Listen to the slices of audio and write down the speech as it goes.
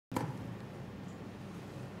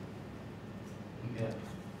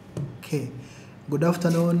Okay. Good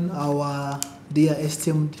afternoon, our dear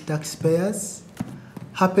esteemed taxpayers.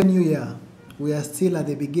 Happy New Year. We are still at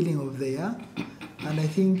the beginning of the year, and I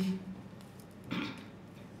think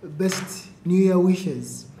best New Year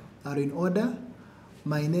wishes are in order.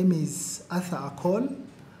 My name is Arthur.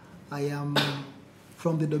 I am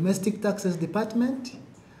from the Domestic Taxes Department,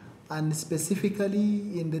 and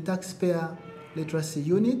specifically in the Taxpayer Literacy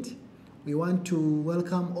Unit. We want to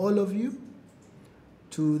welcome all of you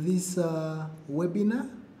to this webinar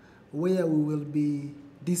where we will be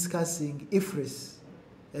discussing EFRIS,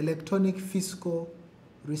 Electronic Fiscal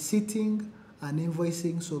Receipting and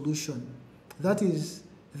Invoicing Solution. That is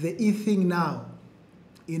the e-thing now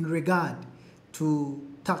in regard to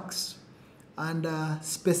tax. And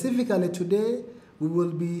specifically today, we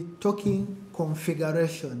will be talking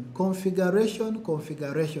configuration.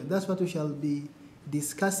 Configuration. That's what we shall be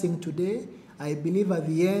discussing today. I believe at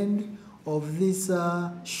the end of this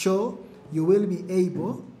show, you will be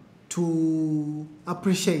able to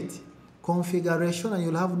appreciate configuration and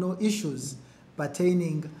you'll have no issues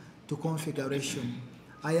pertaining to configuration.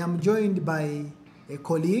 I am joined by a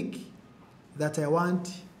colleague that I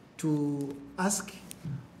want to ask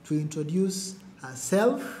to introduce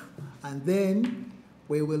herself, and then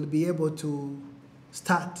we will be able to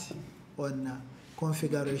start on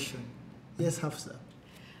configuration. Yes, Hafsah.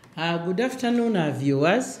 Good afternoon, our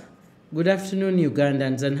viewers. Good afternoon,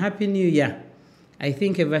 Ugandans, and Happy New Year. I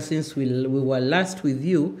think ever since we were last with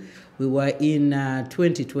you, we were in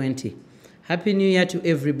 2020. Happy New Year to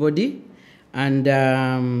everybody,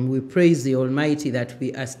 and we praise the Almighty that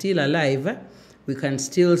we are still alive, we can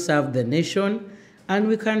still serve the nation, and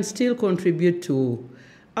we can still contribute to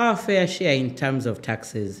our fair share in terms of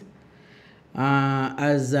taxes.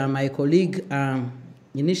 As my colleague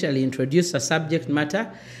initially introduced a subject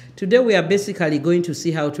matter, today we are basically going to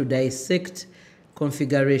see how to dissect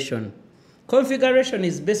configuration. Configuration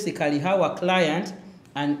is basically how a client,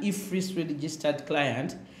 an EFRIS registered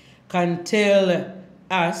client, can tell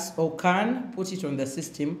us or can put it on the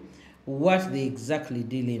system what they exactly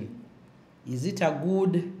deal in. Is it a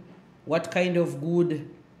good? What kind of good?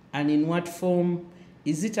 And in what form?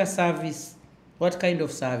 Is it a service? What kind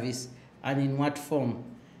of service? And in what form?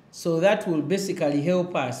 So that will basically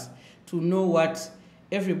help us to know what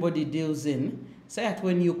everybody deals in, so that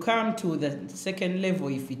when you come to the second level,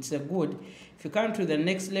 if it's a good, if you come to the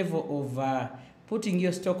next level of putting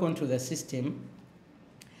your stock onto the system,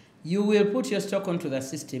 you will put your stock onto the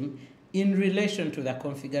system in relation to the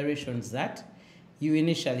configurations that you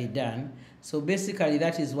initially done. So basically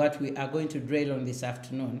that is what we are going to drill on this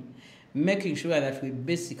afternoon, making sure that we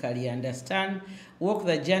basically understand, walk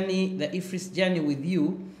the journey, the EFRIS journey with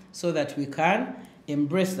you, so that we can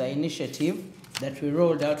embrace the initiative that we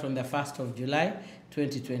rolled out on the 1st of July,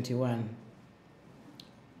 2021.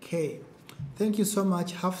 Okay, thank you so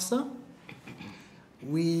much, Hafsah.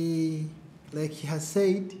 We, like he has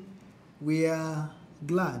said, we are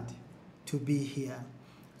glad to be here.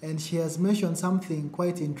 And she has mentioned something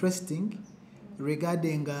quite interesting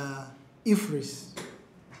regarding EFRIS,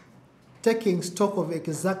 taking stock of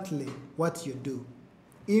exactly what you do,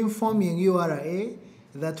 informing URA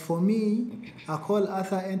that for me, I call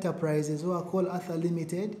Arthur Enterprises or I call Arthur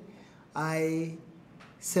Limited, I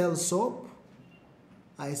sell soap,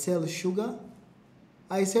 I sell sugar,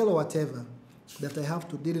 I sell whatever that I have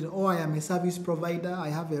to deal with, or I am a service provider, I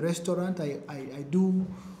have a restaurant, I do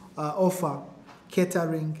offer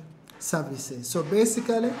catering services. So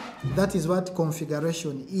basically, that is what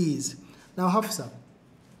configuration is. Now, Hafsah,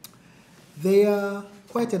 there are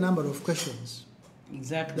quite a number of questions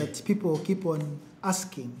that people keep on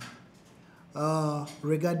asking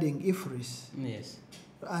regarding EFRIS. Yes.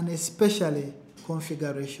 And especially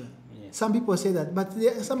configuration. Yes. Some people say that, but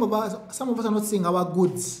some of us are not seeing our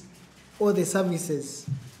goods or the services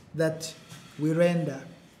that we render.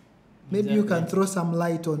 Maybe you can throw some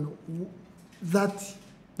light on that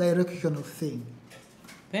direction of thing.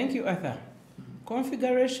 Thank you, Arthur.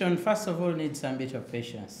 Configuration, first of all, needs a bit of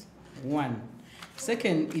patience. One.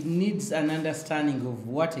 Second, it needs an understanding of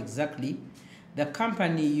what exactly the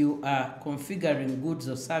company you are configuring goods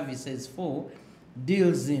or services for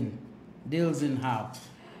deals in how.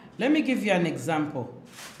 Let me give you an example.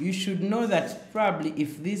 You should know that probably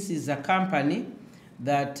if this is a company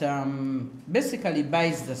that basically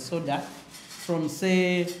buys the soda from,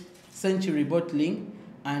 say, Century Bottling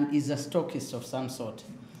and is a stockist of some sort.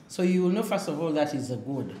 So you will know, first of all, that is a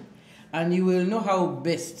good. And you will know how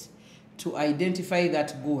best to identify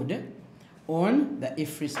that good on the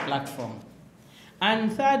EFRIS platform.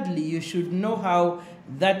 And thirdly, you should know how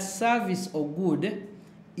that service or good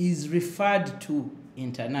is referred to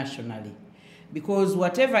internationally. because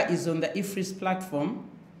whatever is on the EFRIS platform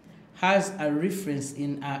has a reference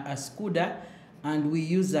in a SCUDA, and we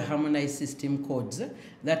use the harmonized system codes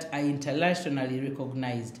that are internationally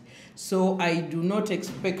recognized. So I do not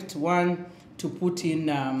expect one to put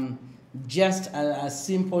in just a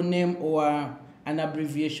simple name or an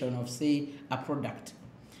abbreviation of, say, a product.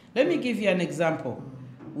 Let me give you an example.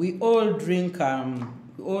 We all drink,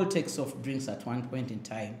 we all take soft drinks at one point in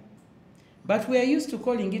time, but we are used to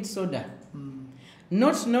calling it soda,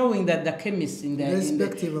 not knowing that the chemists in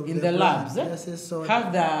the labs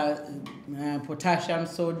have the potassium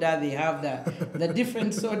soda, they have the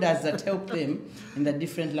different sodas that help them in the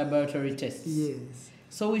different laboratory tests. Yes.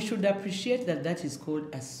 So we should appreciate that that is called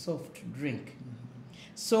a soft drink.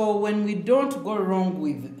 So when we don't go wrong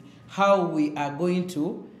with how we are going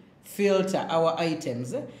to filter our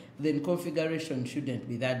items, then configuration shouldn't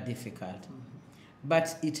be that difficult.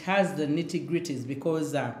 But it has the nitty-gritties,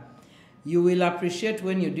 because you will appreciate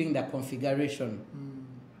when you're doing the configuration.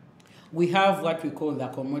 We have what we call the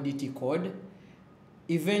commodity code.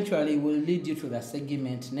 Eventually will lead you to the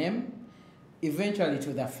segment name, eventually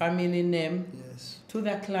to the family name, Yes. to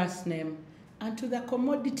the class name, and to the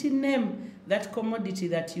commodity name, that commodity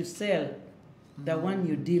that you sell, the one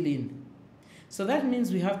you deal in. So that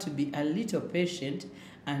means we have to be a little patient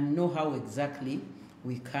and know how exactly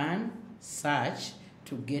we can search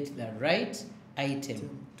to get the right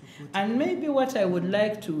item. And maybe what I would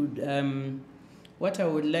like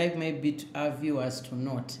maybe to our viewers to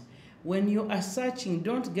note, when you are searching,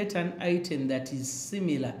 don't get an item that is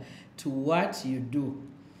similar to what you do,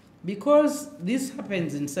 because this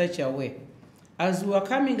happens in such a way. As we were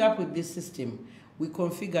coming up with this system, we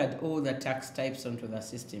configured all the tax types onto the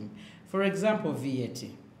system. For example, VAT.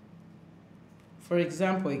 For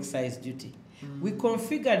example, excise duty. We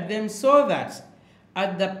configured them so that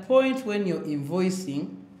at the point when you're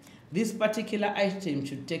invoicing, this particular item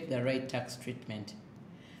should take the right tax treatment.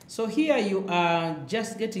 So here you are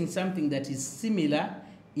just getting something that is similar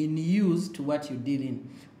in use to what you did in,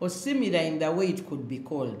 or similar in the way it could be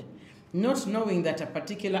called, not knowing that a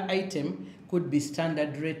particular item could be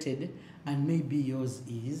standard rated and maybe yours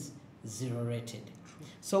is 0 rated.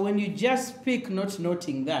 So when you just pick, not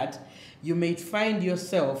noting that, you may find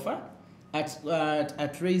yourself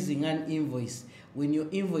at raising an invoice, when your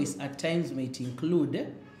invoice at times might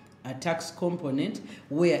include a tax component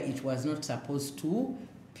where it was not supposed to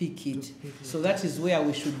pick it. So that is where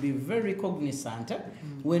we should be very cognizant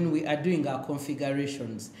when we are doing our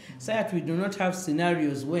configurations, so that we do not have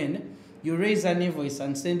scenarios when you raise an invoice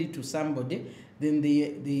and send it to somebody, then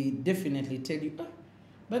they definitely tell you, oh,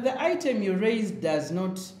 but the item you raised does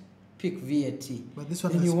not pick VAT. But this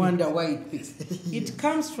one and you picked. wonder why it picks. It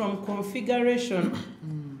comes from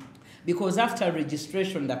configuration, because after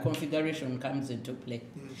registration, the configuration comes into play.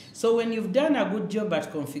 Yes. So when you've done a good job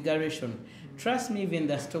at configuration, trust me, even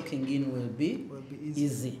the stocking in will be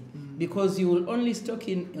easy. Because you will only stock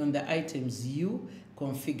in on the items you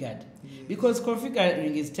configured. Yes. Because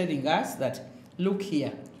configuring is telling us that, look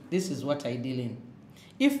here, this is what I deal in.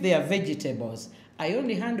 If they are vegetables, I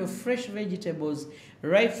only handle fresh vegetables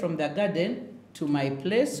right from the garden to my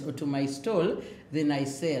place or to my stall, then I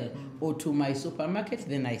sell, or to my supermarket,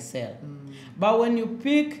 then I sell. But when you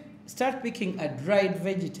start picking a dried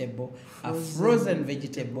vegetable, a frozen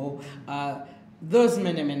vegetable, those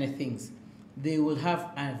many things, they will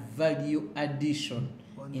have a value addition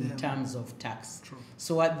in terms of tax. True.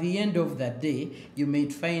 So at the end of the day, you may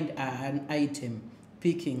find an item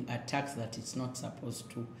picking a tax that it's not supposed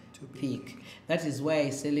to pick. That is why I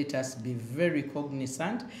say let us be very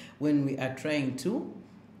cognizant when we are trying to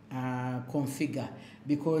configure,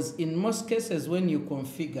 because in most cases when you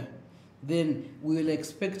configure, then we will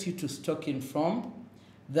expect you to stock in from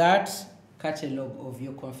that catalog of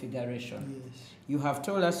your configuration. Yes. You have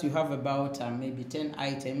told us you have about maybe 10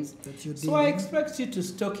 items, so I expect you to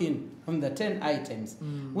stock in on the 10 items.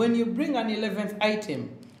 When you bring an 11th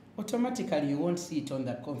item, automatically you won't see it on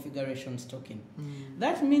the configuration stocking.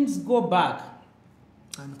 That means go back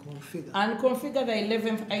And configure. and configure the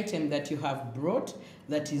 11th item that you have brought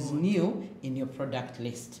that is new in your product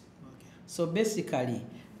list. Okay. So basically,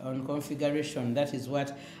 on configuration, that is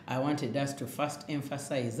what I wanted us to first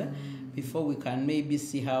emphasize before we can maybe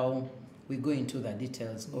see how we go into the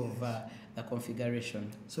details of the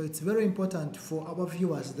configuration. So it's very important for our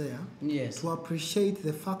viewers there Yes. to appreciate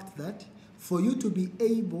the fact that for you to be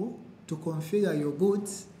able to configure your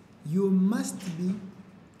goods, you must be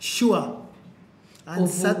sure and Of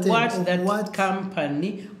certain what of that what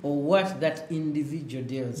company or what that individual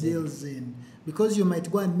deals in. Because you might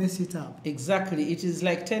go and mess it up. Exactly. It is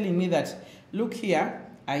like telling me that, look here,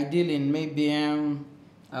 I deal in maybe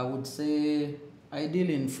I would say I deal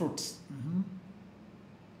in fruits.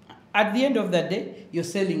 At the end of the day, you're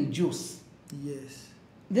selling juice. Yes.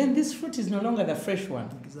 Then this fruit is no longer the fresh one.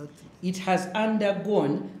 Exactly. It has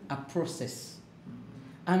undergone a process.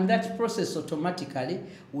 And that process automatically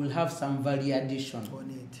will have some value addition On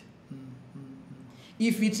it.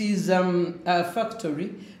 If it is a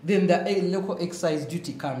factory, then the local excise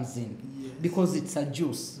duty comes in. Yes. Because it's a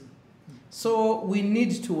juice. So we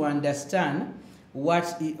need to understand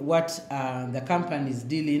what the company is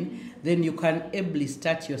dealing, then you can ably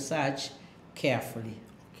start your search carefully.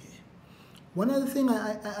 Okay. One other thing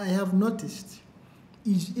I have noticed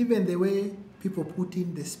is even the way people put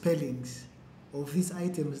in the spellings of these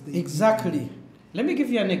items. Exactly. Let me give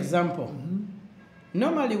you an example.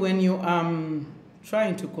 Normally when you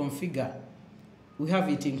trying to configure, we have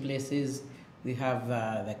eating places, we have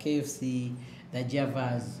the KFC, the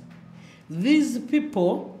Javas. These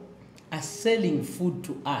people are selling food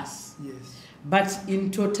to us. Yes. But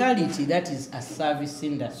in totality, that is a service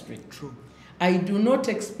industry. True. I do not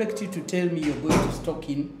expect you to tell me you're going to stock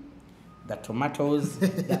in the tomatoes,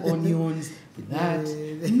 the onions, that.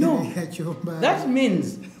 No. That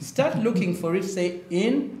means start looking for it, say,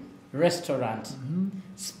 in restaurant.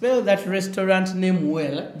 Spell that restaurant name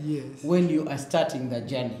well. Yes. When you are starting the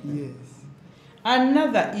journey. Yes.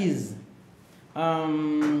 Another is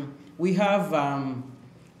we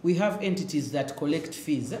have entities that collect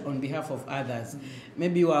fees on behalf of others.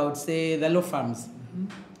 Maybe I would say the law firms.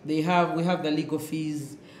 We have the legal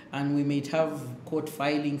fees, and we may have court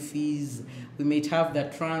filing fees. We may have the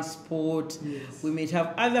transport. Yes. We may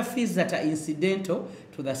have other fees that are incidental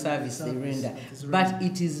to the service they render, but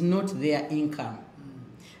it is not their income.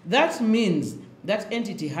 That means that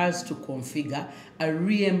entity has to configure a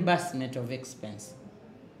reimbursement of expense.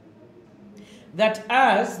 That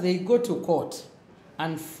as they go to court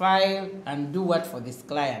and file and do what for this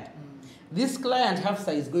client, this client,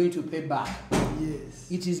 Hafsah, is going to pay back. Yes.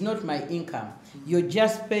 It is not my income. You're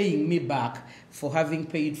just paying me back for having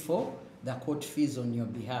paid for the court fees on your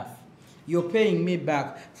behalf. You're paying me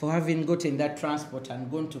back for having gotten that transport and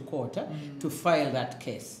gone to court to file that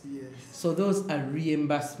case. Yes. So those are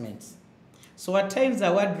reimbursements. So at times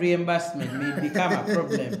the word reimbursement may become a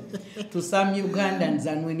problem to some Ugandans,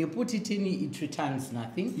 and when you put it in, it returns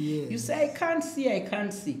nothing. Yes. You say, I can't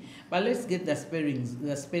see. But let's get the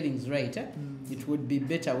spellings right. It would be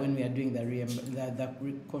better when we are doing the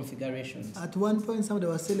configurations. At one point, somebody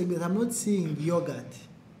was telling me that I'm not seeing yogurt.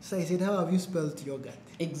 So I said, how have you spelled yogurt?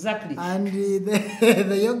 Exactly. And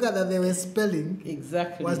the yogurt that they were spelling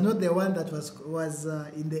exactly was not the one that was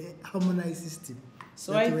in the harmonized system.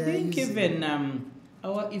 So I think even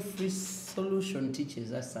our EFRIS solution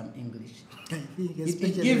teaches us some English.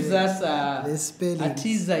 It gives us a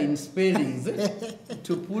teaser in spellings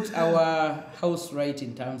to put our house right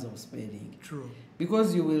in terms of spelling. True.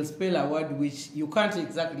 Because you will spell a word which you can't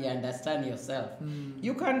exactly understand yourself.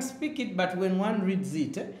 You can speak it, but when one reads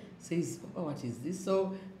it, says, oh, what is this?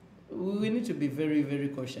 So we need to be very, very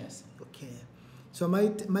cautious. Okay. So my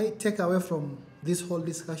takeaway from this whole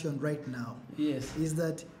discussion right now is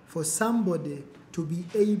that for somebody to be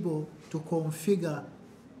able to configure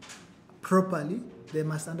properly, they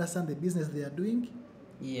must understand the business they are doing.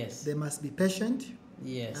 Yes. They must be patient.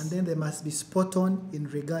 Yes. And then they must be spot on in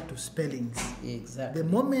regard to spellings. Exactly. The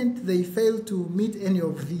moment they fail to meet any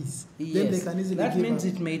of these, then they can easily that give means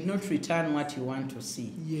up. it may not return what you want to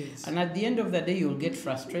see. Yes. And at the end of the day, you'll get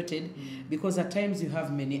frustrated because at times you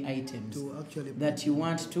have many items that you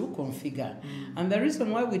want to configure. And the reason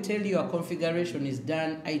why we tell you a configuration is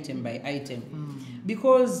done item by item,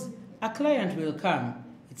 because a client will come,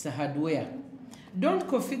 it's a hardware. Don't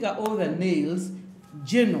configure all the nails,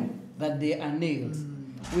 general, that they are nails.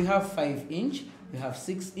 We have 5-inch, we have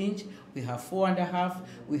 6-inch, we have 4.5,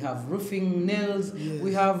 we have roofing nails,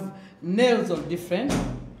 we have nails of different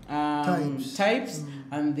types,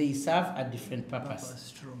 and they serve a different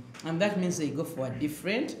purpose. True. And that means they go for a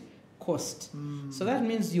different cost. So that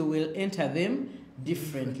means you will enter them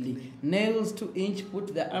differently. Nails 2-inch,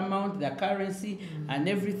 put the amount, the currency, and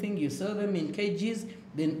everything. You sell them in kgs,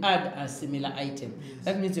 then add a similar item.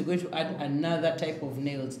 That means you're going to add another type of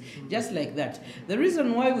nails, just like that. The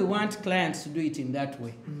reason why we want clients to do it in that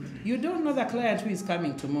way, you don't know the client who is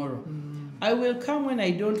coming tomorrow. I will come when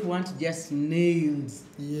I don't want just nails,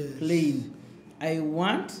 plain. I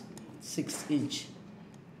want 6-inch.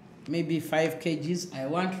 Maybe 5 kgs, I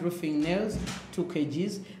want roofing nails, 2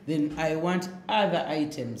 kgs, then I want other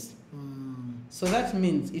items. So that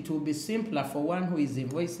means it will be simpler for one who is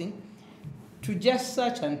invoicing to just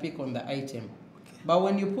search and pick on the item. But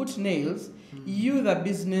when you put nails, you, the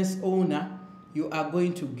business owner, you are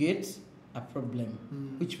going to get a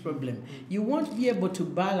problem. Which problem? You won't be able to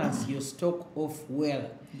balance your stock off well.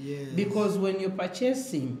 Yes. Because when you're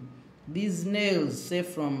purchasing these nails, say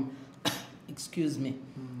from, excuse me,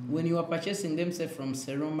 when you are purchasing them, say from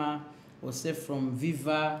Seroma or say from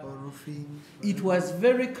Viva, Or roofing. it was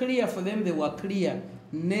very clear for them, they were clear.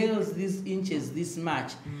 Nails these inches, this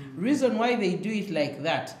much. Reason why they do it like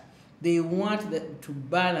that, they want to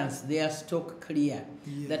balance their stock clear.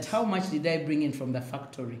 Yes. That how much did I bring in from the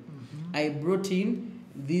factory? I brought in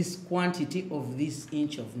this quantity of this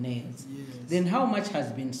inch of nails. Yes. Then how much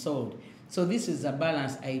has been sold? So this is a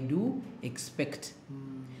balance I do expect.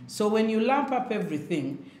 So when you lump up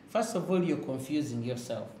everything, first of all, you're confusing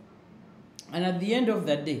yourself. And at the end of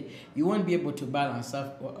the day, you won't be able to balance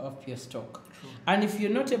up your stock. True. And if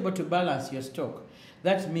you're not able to balance your stock,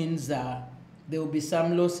 that means there will be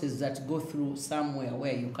some losses that go through somewhere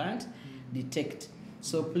where you can't detect.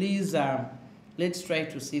 So please, let's try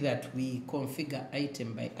to see that we configure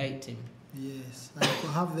item by item. Yes, and to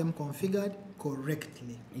have them configured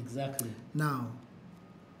correctly. Exactly. Now,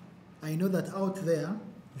 I know that out there,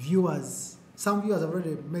 some viewers have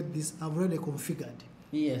already made this, have already configured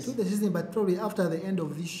Yes. to the system, but probably after the end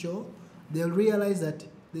of this show, they'll realize that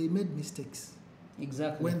they made mistakes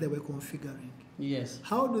Exactly. when they were configuring. Yes.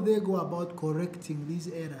 How do they go about correcting these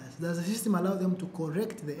errors? Does the system allow them to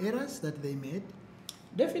correct the errors that they made?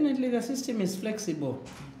 Definitely the system is flexible.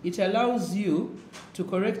 It allows you to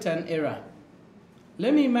correct an error.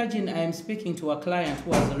 Let me imagine I am speaking to a client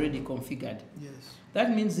who has already configured. Yes.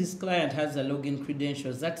 That means this client has the login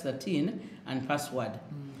credentials, that's the TIN and password.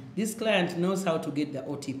 This client knows how to get the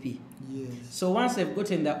OTP. Yes. So once they've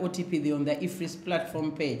gotten the OTP, they're on the EFRIS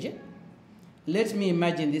platform page. Let me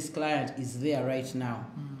imagine this client is there right now.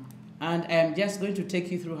 And I am just going to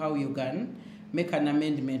take you through how you can make an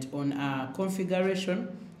amendment on a configuration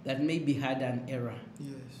that maybe had an error.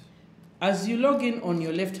 Yes. As you log in on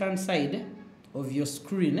your left-hand side of your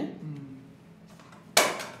screen,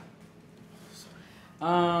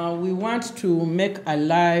 we want to make a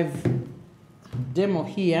live demo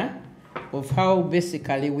here of how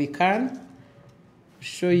basically we can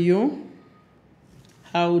show you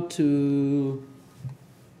how to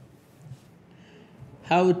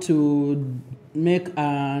make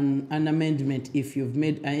an amendment if you've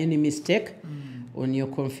made any mistake on your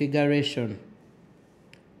configuration.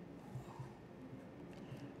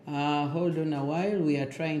 Hold on a while, we are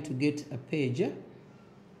trying to get a page.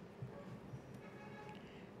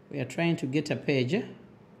 We are trying to get a page.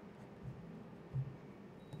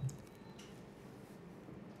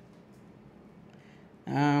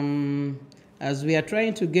 As we are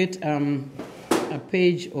trying to get a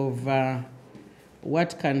page of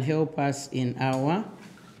what can help us in our,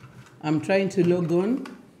 I'm trying to log on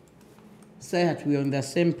so that we're on the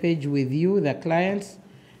same page with you, the clients.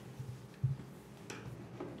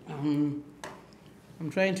 I'm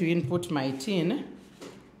trying to input my TIN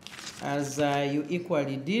as you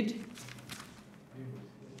equally did.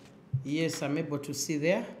 Yes, I'm able to see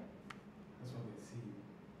there.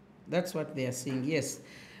 That's what they are seeing, yes.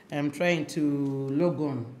 I'm trying to log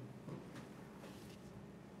on.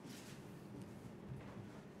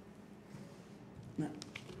 No.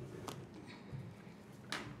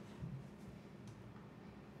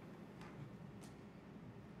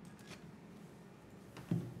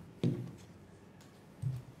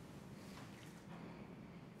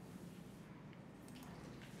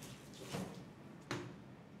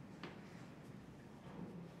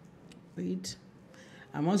 Wait.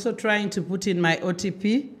 I'm also trying to put in my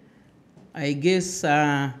OTP. I guess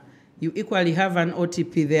you equally have an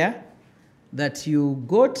OTP there that you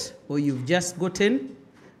got or you've just gotten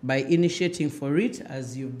by initiating for it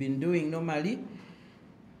as you've been doing normally.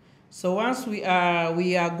 So once we are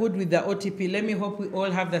good with the OTP, let me hope we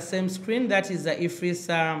all have the same screen. That is the EFRIS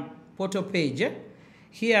portal page.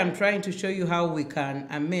 Here I'm trying to show you how we can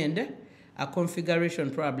amend a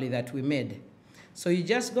configuration probably that we made. So you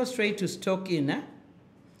just go straight to stock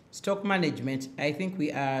management. I think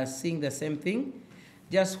we are seeing the same thing.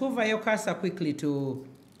 Just hover your cursor quickly to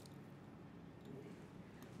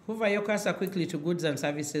goods and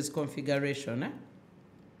services configuration.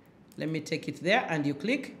 Let me take it there and you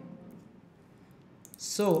click.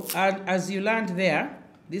 So as you land there,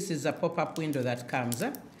 this is a pop-up window that comes.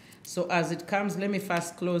 So as it comes, let me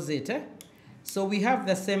first close it. So we have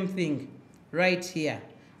the same thing right here.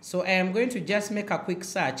 So I am going to just make a quick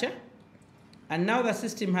search. And now the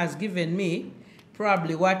system has given me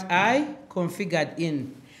probably what I configured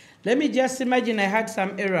in. Let me just imagine I had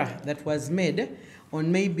some error that was made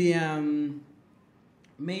on maybe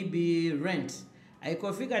rent. I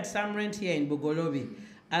configured some rent here in Bogolobi.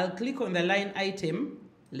 I'll click on the line item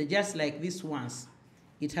just like this once.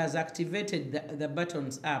 It has activated the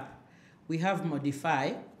buttons up. We have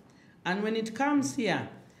modify. And when it comes here,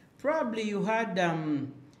 probably you had,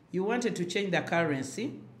 you wanted to change the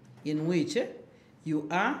currency in which you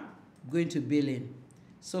are going to bill in.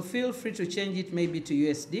 So feel free to change it maybe to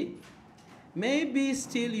USD. Maybe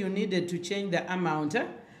still you needed to change the amount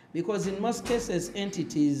because in most cases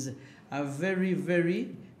entities are very,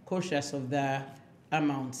 very cautious of the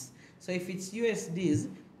amounts. So if it's USDs,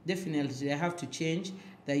 definitely I have to change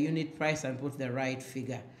the unit price and put the right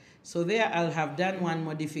figure. So there I'll have done one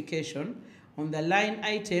modification on the line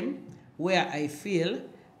item where I feel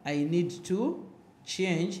I need to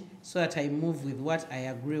change so that I move with what I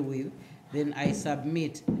agree with. Then I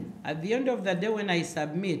submit. At the end of the day when I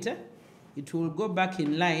submit, it will go back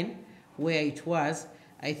in line where it was.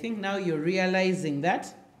 I think now you're realizing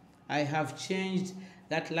that I have changed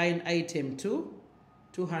that line item to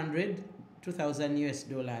 2,000 US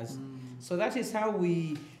dollars. So that is how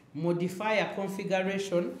we modify a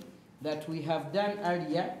configuration that we have done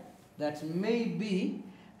earlier that maybe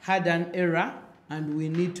had an error and we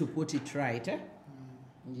need to put it right.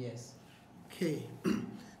 Yes. Okay.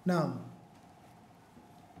 Now,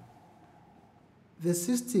 the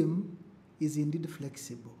system is indeed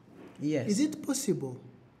flexible. Yes. Is it possible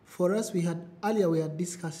for us, earlier we had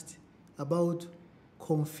discussed about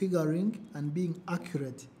configuring and being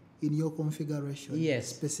accurate in your configuration? Yes.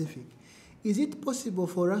 Specific. Is it possible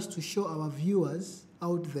for us to show our viewers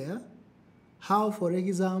out there how, for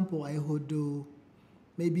example, I would do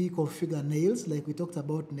maybe configure nails, like we talked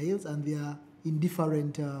about nails, and they are in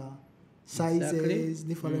different sizes,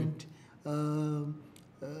 different, do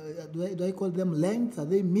I call them length? Are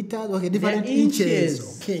they meters? Okay, different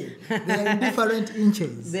inches. Okay, they are in different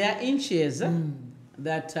inches. They are inches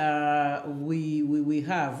that we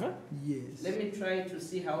have. Yes. Let me try to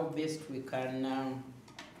see how best we can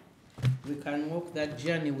walk that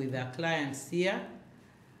journey with our clients here.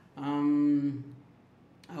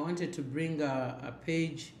 I wanted to bring a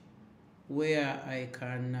page where I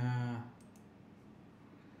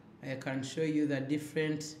can show you the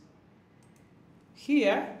different.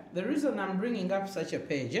 Here, the reason I'm bringing up such a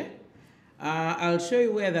page, I'll show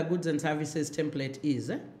you where the goods and services template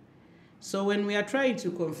is. So when we are trying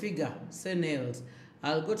to configure, say nails,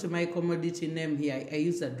 I'll go to my commodity name here. I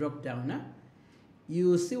use a drop down.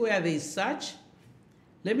 You see where there is search.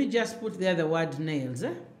 Let me just put there the word nails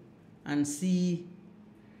and see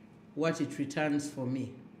what it returns for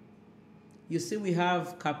me. You see we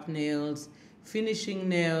have cap nails, finishing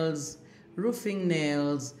nails, roofing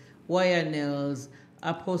nails, wire nails,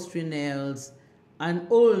 upholstery nails, and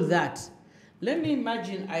all that. Let me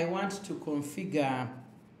imagine I want to configure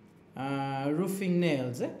roofing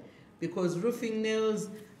nails, because roofing nails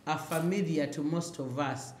are familiar to most of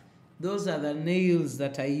us. Those are the nails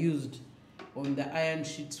that I used on the iron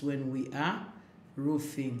sheets when we are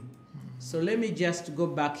roofing. So let me just go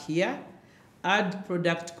back here, add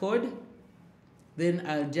product code, then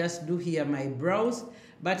I'll just do here my browse.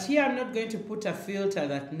 But here I'm not going to put a filter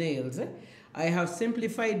that nails. I have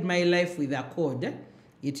simplified my life with a code.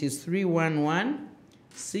 It is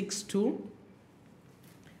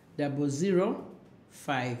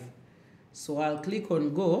 311620005. So I'll click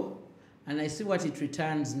on go and I see what it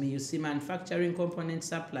returns me. You see manufacturing component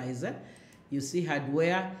supplies, you see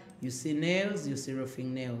hardware, you see nails, you see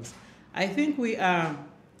roofing nails. I think we are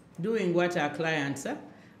doing what our clients are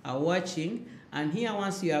watching. And here,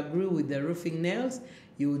 once you agree with the roofing nails,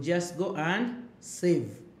 you just go and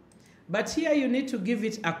save. But here you need to give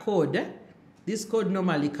it a code. This code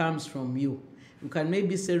normally comes from you. You can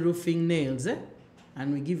maybe say roofing nails,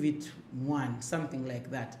 and we give it 1, something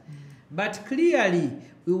like that. But clearly,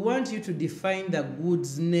 we want you to define the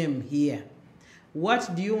goods name here.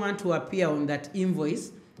 What do you want to appear on that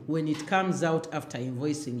invoice when it comes out after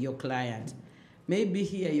invoicing your client? Maybe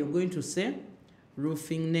here you're going to say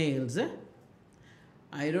roofing nails.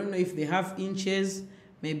 I don't know if they have inches.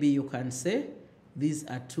 Maybe you can say these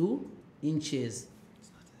are 2 inches.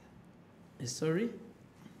 Sorry.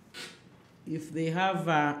 If they have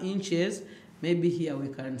inches, maybe here we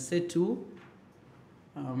can say 2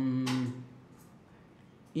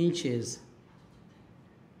 inches.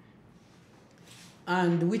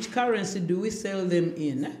 And which currency do we sell them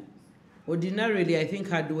in? Ordinarily, I think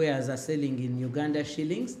hardwares are selling in Uganda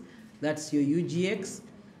shillings. That's your UGX.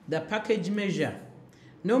 The package measure,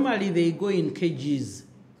 normally they go in kgs.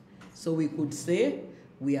 So we could say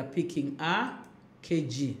we are picking a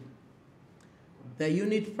kg. The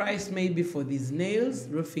unit price maybe for these nails,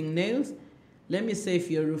 roofing nails, let me say if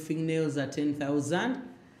your roofing nails are 10,000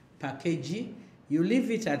 per kg, you leave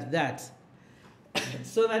it at that.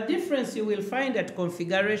 So the difference you will find at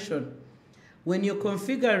configuration, when you're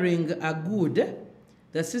configuring a good,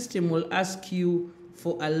 the system will ask you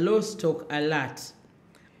for a low stock alert.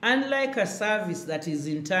 Unlike a service that is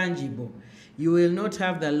intangible, you will not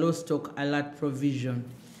have the low stock alert provision.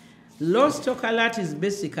 Low stock alert is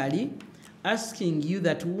basically asking you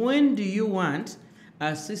that when do you want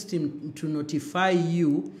a system to notify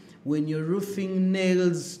you when your roofing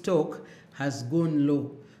nails stock has gone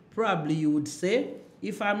low. Probably you would say,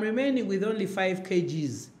 if I'm remaining with only 5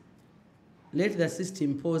 kgs, let the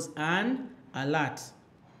system pose an alert.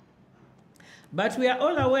 But we are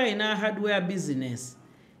all aware in our hardware business,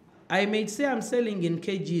 I may say I'm selling in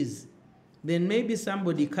kgs, then maybe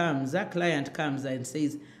somebody comes, a client comes and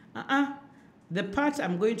says, the part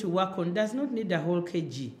I'm going to work on does not need a whole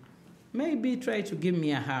kg. Maybe try to give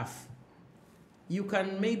me a half. You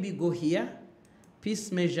can maybe go here,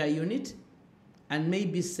 piece measure unit, and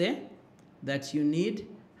maybe say that you need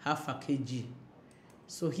half a kg.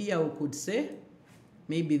 So here we could say,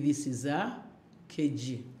 maybe this is a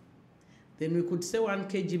kg. Then we could say 1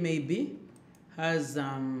 kg maybe has,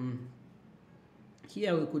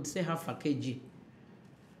 here we could say half a kg.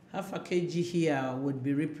 Half a kg here would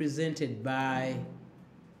be represented by,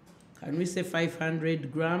 can we say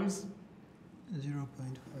 500 grams?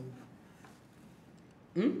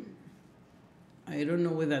 0.5. I don't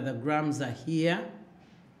know whether the grams are here.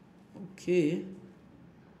 Okay.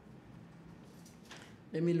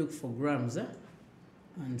 Let me look for grams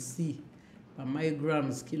and see. But my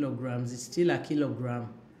grams, kilograms, it's still a kilogram.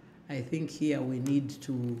 I think here we need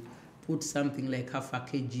to put something like half a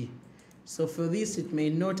kg. So for this, it may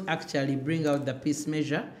not actually bring out the piece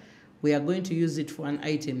measure. We are going to use it for an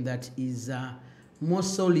item that is more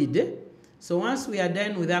solid. So once we are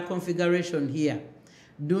done with our configuration here,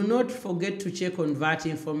 do not forget to check on VAT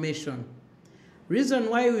information. Reason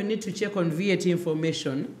why we need to check on VAT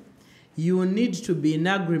information, you need to be in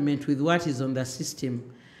agreement with what is on the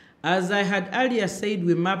system. As I had earlier said,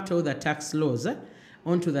 we mapped all the tax laws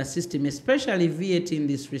onto the system, especially VAT in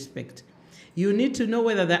this respect. You need to know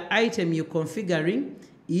whether the item you're configuring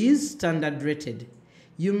is standard rated.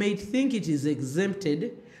 You may think it is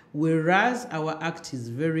exempted, whereas our act is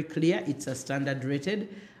very clear, it's a standard rated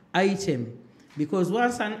item. Because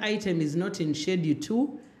once an item is not in Schedule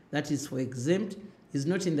 2, that is for exempt, is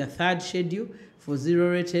not in the 3rd schedule for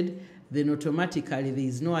 0 rated, then automatically there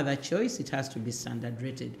is no other choice, it has to be standard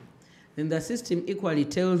rated. Then the system equally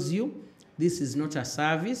tells you this is not a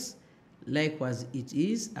service, likewise it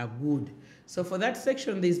is a good. So for that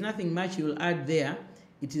section, there is nothing much you'll add there.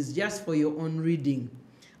 It is just for your own reading.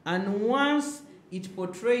 And once it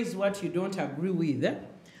portrays what you don't agree with,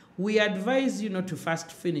 we advise you not to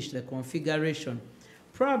first finish the configuration.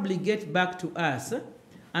 Probably get back to us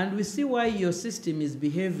and we see why your system is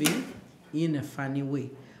behaving in a funny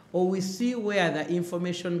way. Or we see where the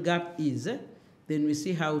information gap is, then we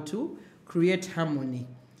see how to create harmony.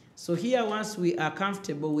 So here, once we are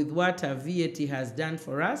comfortable with what our VAT has done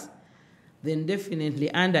for us, then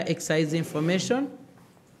definitely under excise information,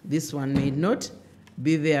 this one may not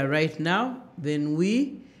be there right now, then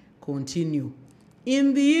we continue.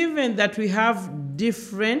 In the event that we have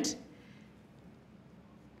different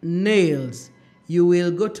nails, you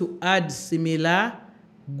will go to add similar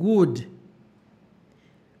good.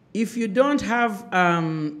 If you don't have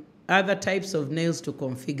other types of nails to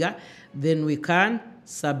configure, then we can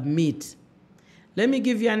submit. Let me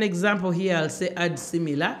give you an example here. I'll say add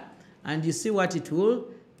similar, and you see what it will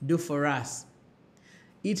do for us.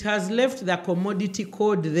 It has left the commodity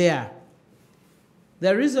code there.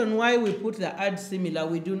 The reason why we put the add similar,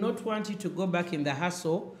 we do not want you to go back in the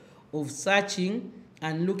hassle of searching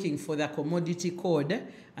and looking for the commodity code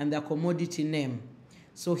and the commodity name.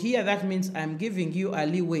 So here that means I'm giving you a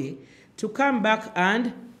leeway to come back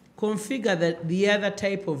and configure the other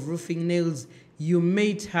type of roofing nails you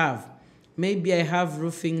might have. Maybe I have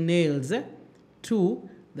roofing nails 2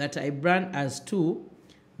 that I brand as 2.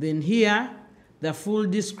 Then here, the full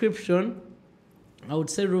description, I would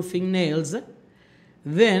say roofing nails.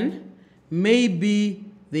 Then maybe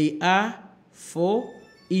they are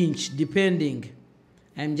 4-inch, depending.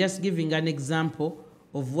 I'm just giving an example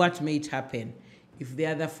of what might happen. If they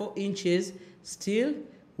are the 4 inches, still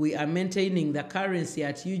we are maintaining the currency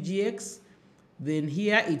at UGX. Then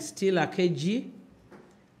here it's still a kg.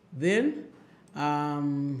 Then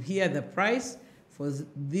here the price for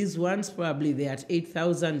these ones, probably they're at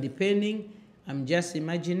 8,000 depending. I'm just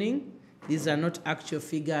imagining. These are not actual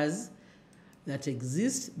figures that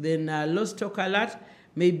exist. Then low stock alert,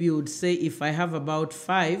 maybe you would say if I have about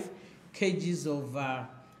 5 kgs of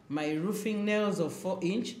my roofing nails of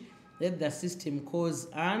 4-inch, let the system cause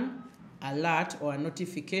an alert or a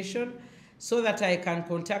notification so that I can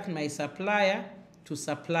contact my supplier to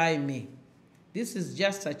supply me. This is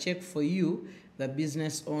just a check for you, the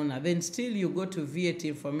business owner. Then still you go to VAT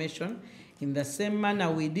information in the same manner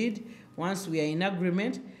we did. Once we are in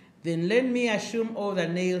agreement, then let me assume all the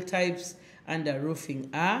nail types under roofing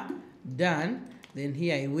are done. Then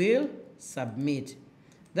here I will submit.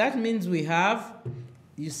 That means we have,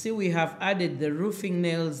 you see we have added the roofing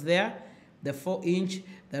nails there, the 4-inch,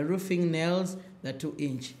 the roofing nails, the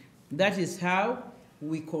 2-inch. That is how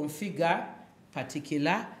we configure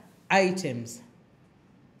particular items.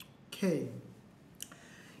 Okay.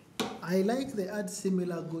 I like the add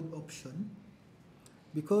similar good option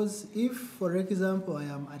because if, for example, I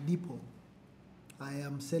am a depot, I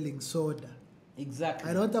am selling soda. Exactly.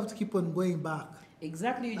 I don't have to keep on going back.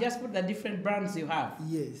 Exactly. You just put the different brands you have.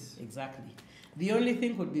 Yes. Exactly. The only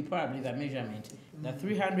thing would be probably the measurement. The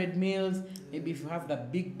 300 mils, maybe if you have the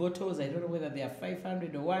big bottles, I don't know whether they are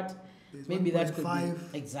 500 or what. There's maybe that could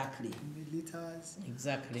 1.5 be. Exactly. milliliters.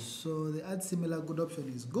 Exactly. So the add similar good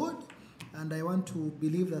option is good. And I want to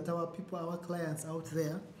believe that our people, our clients out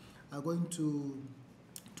there are going to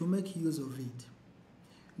make use of it.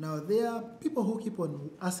 Now, there are people who keep on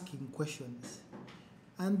asking questions.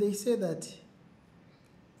 And they say that,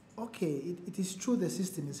 okay, it is true the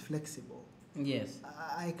system is flexible. Yes.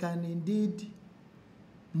 I can indeed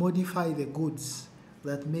modify the goods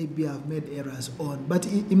that maybe I've made errors on. But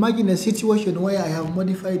imagine a situation where I have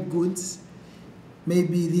modified goods.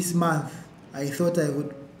 Maybe this month I thought I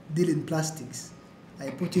would deal in plastics. I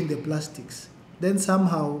put in the plastics. Then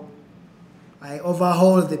somehow I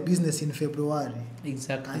overhaul the business in February.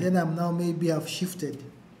 Exactly. And then I'm now maybe have shifted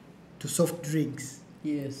to soft drinks.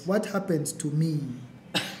 Yes. What happens to me?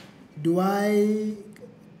 Do I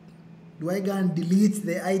go and delete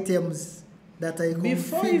the items that I configured?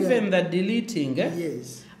 Before even the deleting,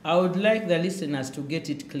 yes, I would like the listeners to get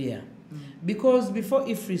it clear. Because before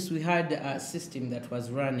EFRIS, we had a system that was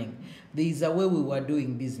running. There is a way we were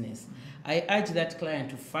doing business. I urge that client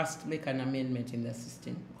to first make an amendment in the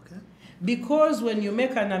system. Okay. Because when you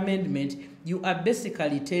make an amendment, you are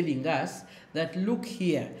basically telling us that, look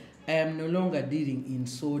here, I am no longer dealing in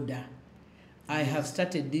soda. I have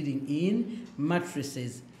started dealing in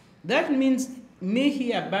mattresses. That means me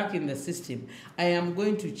here back in the system, I am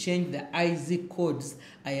going to change the IZ codes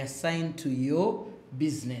I assign to your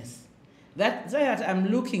business. That I'm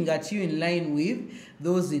looking at you in line with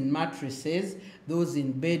those in mattresses, those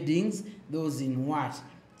in beddings, those in what.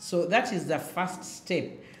 So that is the first step.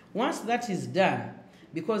 Once that is done,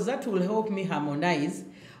 because that will help me harmonize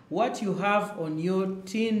what you have on your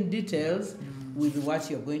tin details with what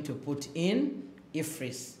you're going to put in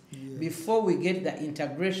EFRIS. Yes. Before we get the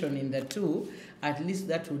integration in the two, at least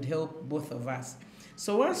that would help both of us.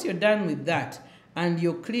 So once you're done with that, and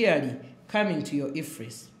you're clearly coming to your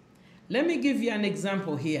EFRIS, let me give you an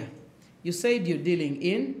example here. You said you're dealing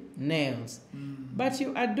in nails, but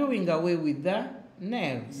you are doing away with the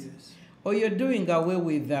nails. Yes. Or you're doing away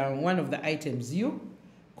with one of the items you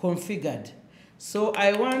configured. So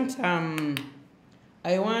I want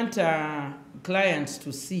clients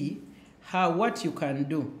to see what you can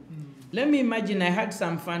do. Let me imagine I had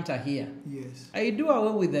some Fanta here. Yes. I do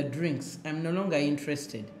away with the drinks. I'm no longer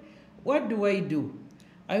interested. What do?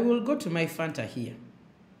 I will go to my Fanta here.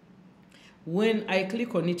 When I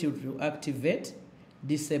click on it, it will activate,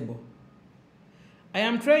 disable. I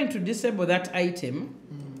am trying to disable that item.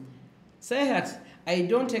 Say that I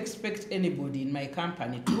don't expect anybody in my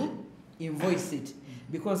company to invoice it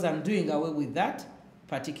because I'm doing away with that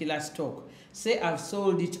particular stock. Say I've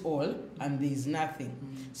sold it all and there is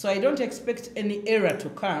nothing. So I don't expect any error to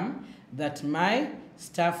come that my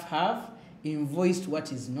staff have invoiced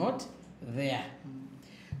what is not there.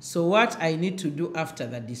 So what I need to do after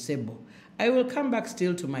the disable, I will come back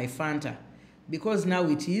still to my Fanta because now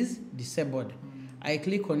it is disabled. I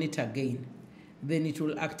click on it again. Then it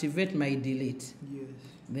will activate my delete. Yes.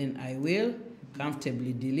 Then I will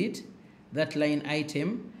comfortably delete that line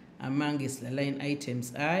item amongst the line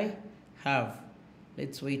items I have.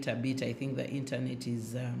 Let's wait a bit. I think the internet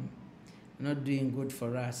is not doing good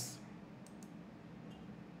for us.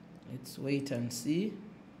 Let's wait and see.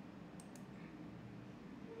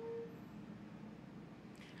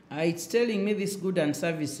 It's telling me this good and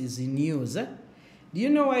service is in use. Do you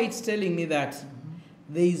know why it's telling me that?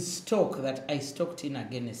 There is stock that I stocked in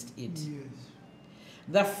against it. Yes.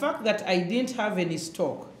 The fact that I didn't have any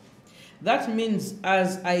stock, that means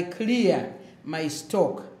as I clear my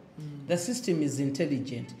stock, the system is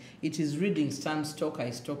intelligent. It is reading some stock I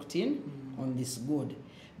stocked in on this good.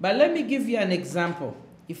 But let me give you an example.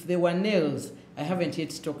 If there were nails, I haven't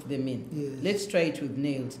yet stocked them in. Yes. Let's try it with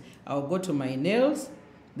nails. I'll go to my nails,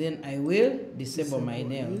 then I will disable my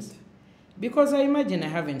nails. Because I imagine I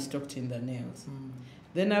haven't stocked in the nails.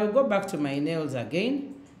 Then I'll go back to my nails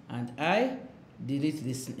again, and I delete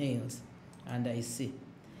these nails, and I see.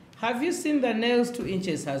 Have you seen the nails 2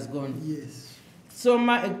 inches has gone? Yes. So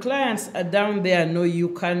my clients are down there know you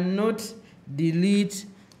cannot delete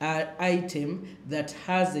an item that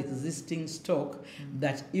has existing stock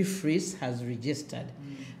that EFRIS has registered.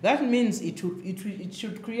 That means it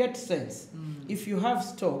should create sense. If you have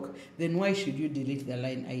stock, then why should you delete the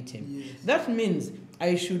line item? Yes. That means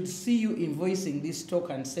I should see you invoicing this stock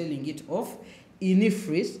and selling it off in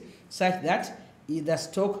EFRIS such that if the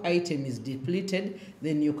stock item is depleted,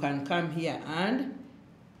 then you can come here and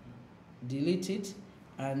delete it,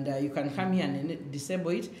 and you can come here and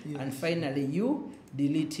disable it, yes. and finally you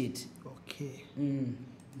delete it. Okay.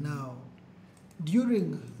 Now,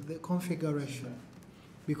 during the configuration,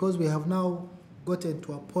 because we have now gotten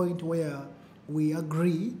to a point where we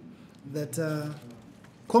agree that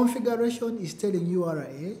configuration is telling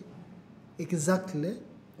URA exactly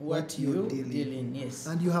what you're dealing. Yes.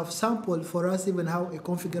 And you have sampled for us even how a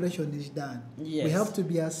configuration is done. Yes. We have to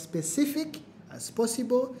be as specific as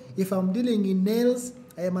possible. If I'm dealing in nails,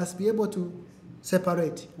 I must be able to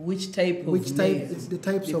separate which type of nails, the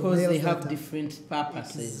types because of nails they have different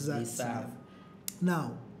purposes exactly. they serve.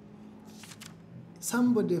 Now,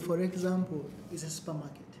 somebody, for example, is a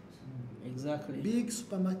supermarket. Exactly. Big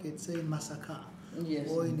supermarket, say in Masaka, yes.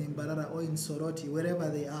 or in Mbarara, or in Soroti, wherever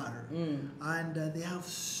they are. And they have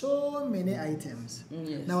so many items.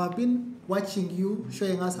 Yes. Now, I've been watching you,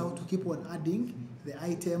 showing us how to keep on adding the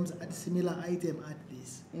items, add similar item, add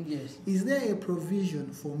this. Yes. Is there a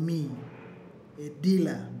provision for me, a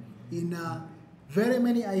dealer, in very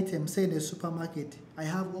many items, say in a supermarket, I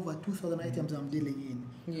have over 2,000 items I'm dealing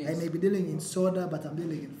in. Yes. I may be dealing in soda, but I'm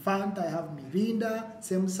dealing in Fanta, I have Mirinda,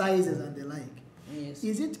 same sizes and the like. Yes.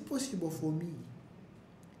 Is it possible for me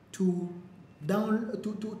to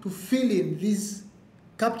to fill in this,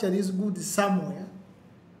 capture this goods somewhere,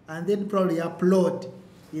 and then probably upload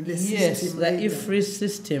in the system? Yes, the later? EFRIS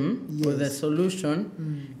system, Yes. or the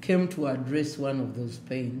solution, came to address one of those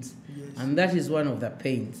pains. Yes. And that is one of the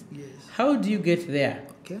pains. Yes. How do you get there?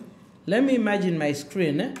 Okay. Let me imagine my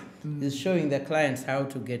screen is showing the clients how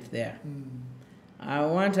to get there. I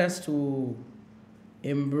want us to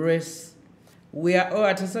embrace, we are all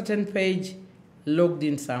at a certain page logged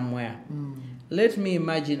in somewhere. Let me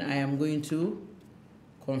imagine I am going to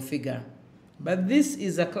configure. But this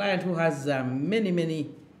is a client who has many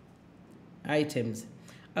items.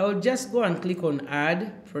 I will just go and click on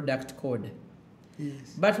add product code.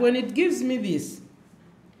 Yes. But when it gives me this,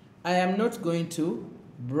 I am not going to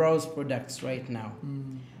browse products right now.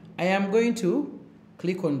 I am going to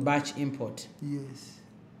click on batch import. Yes.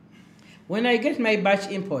 When I get my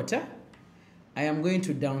batch importer, I am going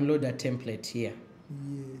to download a template here.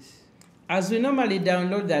 Yes. As we normally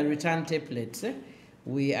download the return templates,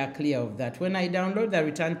 we are clear of that. When I download the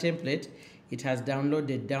return template, it has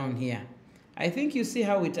downloaded down here. I think you see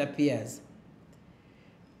how it appears.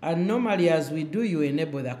 And normally as we do, you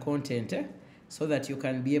enable the content so that you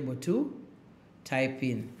can be able to type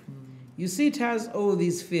in. You see it has all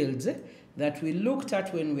these fields that we looked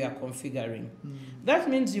at when we are configuring. That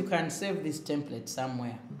means you can save this template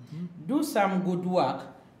somewhere. Do some good work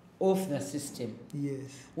off the system.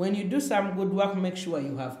 Yes. When you do some good work, make sure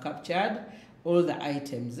you have captured all the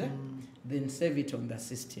items, then save it on the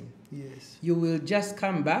system. Yes. You will just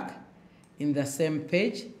come back in the same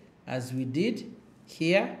page as we did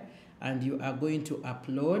here, and you are going to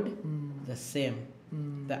upload the same.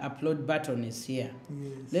 The upload button is here.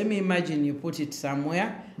 Yes. Let me imagine you put it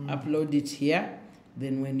somewhere, upload it here,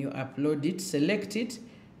 then when you upload it, select it,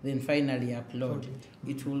 then finally upload.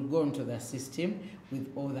 It will go into the system with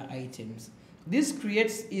all the items. This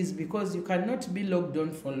creates ease because you cannot be logged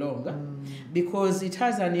on for long because it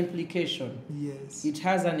has an implication. Yes. It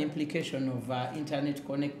has an implication of internet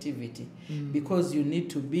connectivity because you need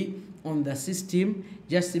to be on the system.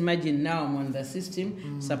 Just imagine now I'm on the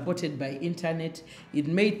system supported by internet. It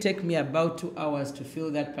may take me about 2 hours to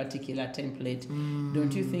fill that particular template.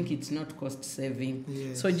 Don't you think it's not cost saving?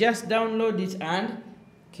 Yes. So just download it and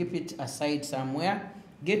keep it aside somewhere.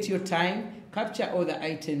 Get your time, capture all the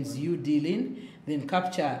items you deal in, then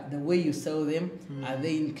capture the way you sell them. Are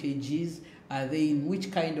they in kgs? Are they in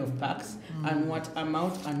which kind of packs? And what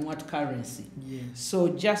amount and what currency? Yes. So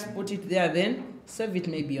just put it there, then save it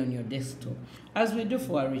maybe on your desktop, as we do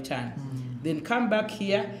for a return. Then come back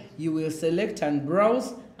here, you will select and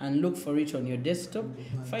browse and look for it on your desktop.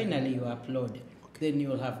 Finally, you upload. Then you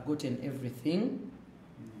will have gotten everything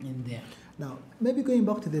in there. Now, maybe going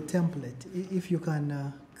back to the template, if you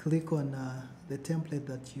can click on the template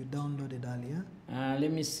that you downloaded earlier.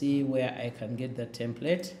 Let me see where I can get the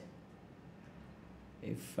template.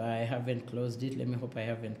 If I haven't closed it, let me hope I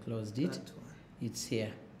haven't closed it. That one. It's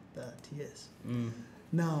here. That, yes.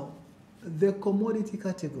 Now, the commodity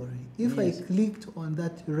category, if I clicked on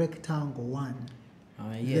that rectangle one,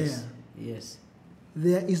 yes, yes,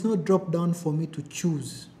 there is no drop down for me to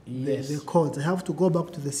choose the codes. I have to go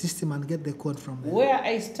back to the system and get the code from there. Where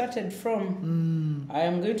I started from, I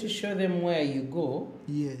am going to show them where you go.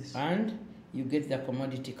 Yes. And you get the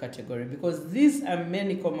commodity category, because these are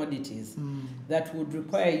many commodities that would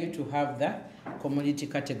require you to have the commodity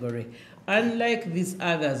category. Unlike these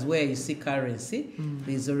others where you see currency,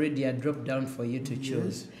 there's already a drop down for you to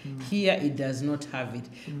choose. Here it does not have it.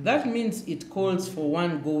 That means it calls for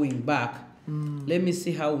one going back. Let me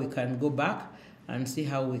see how we can go back and see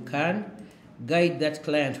how we can guide that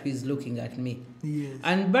client who is looking at me. Yes.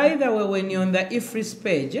 And by the way, when you're on the EFRIS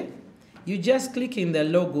page, you just click in the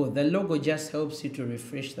logo. The logo just helps you to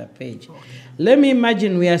refresh the page. Okay. Let me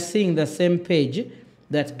imagine we are seeing the same page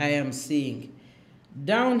that I am seeing.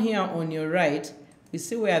 Down here on your right, you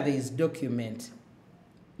see where there is document.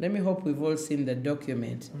 Let me hope we've all seen the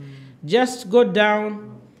document. Just go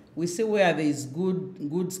down. We see where there is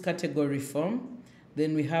goods category form.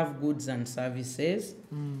 Then we have goods and services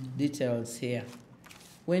details here.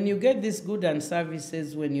 When you get this goods and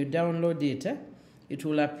services, when you download it, it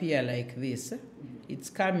will appear like this. It's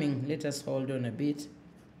coming. Let us hold on a bit.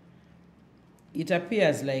 It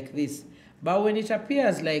appears like this. But when it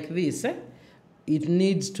appears like this, it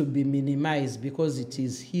needs to be minimized because it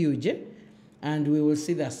is huge. And we will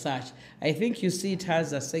see the search. I think you see it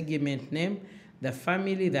has a segment name, the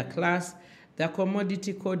family, the class, the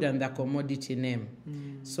commodity code, and the commodity name.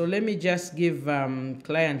 So let me just give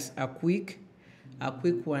clients a quick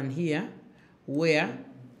one here where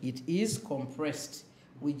it is compressed.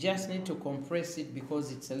 We just need to compress it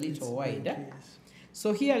because it's a little wider. Yes.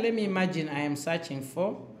 So here, let me imagine I am searching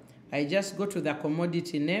for. I just go to the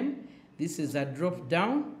commodity name. This is a drop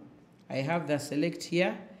down. I have the select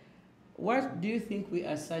here. What do you think we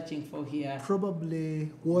are searching for here? Probably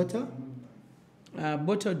water.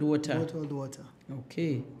 Bottled water. Bottled water.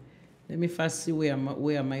 Okay. Let me first see where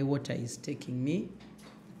my water is taking me.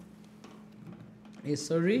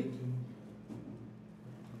 Sorry.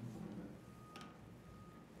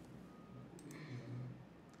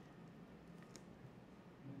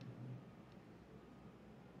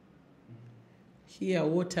 Here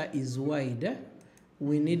water is wide.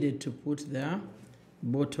 We needed to put the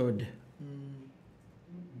bottled.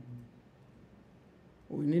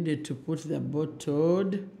 We needed to put the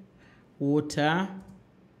bottled water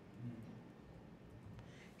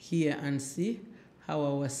here and see how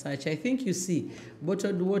our search. I think you see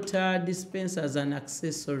bottled water dispensers and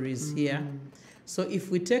accessories here. So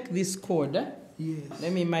if we take this code,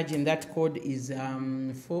 let me imagine that code is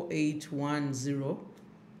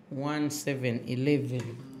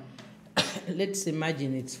 48101711. Let's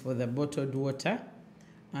imagine it's for the bottled water,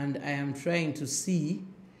 and I am trying to see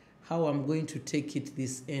how I'm going to take it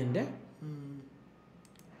this end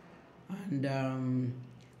and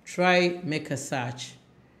make a search.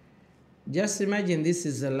 Just imagine this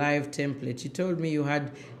is a live template. You told me you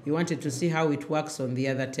wanted to see how it works on the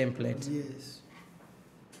other template. Yes.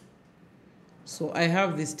 So I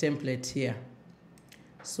have this template here.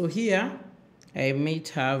 So here I might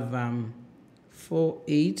have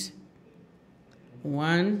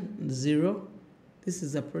 4810. This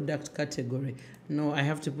is a product category. No, I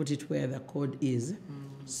have to put it where the code is.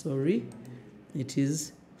 Sorry. It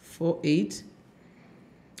is 48.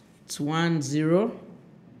 It's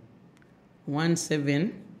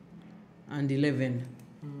 1017 and 11.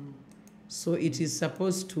 So it is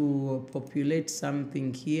supposed to populate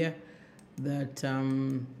something here that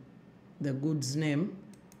the goods name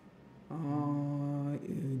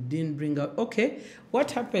didn't bring out. Okay,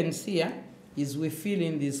 what happens here is we fill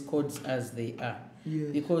in these codes as they are.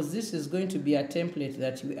 Yes. Because this is going to be a template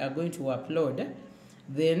that we are going to upload,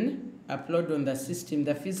 then upload on the system.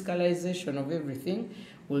 The fiscalization of everything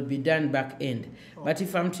will be done back end. But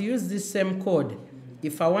if I'm to use this same code,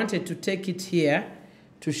 if I wanted to take it here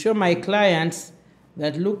to show my clients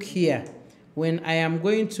that look here, when I am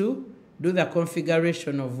going to do the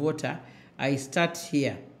configuration of water, I start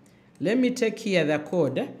here. Let me take here the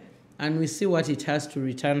code and we see what it has to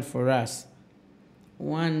return for us.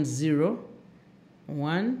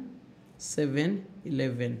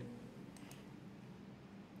 101711.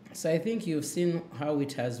 So I think you've seen how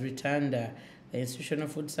it has returned the institutional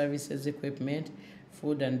food services equipment,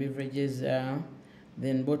 food and beverages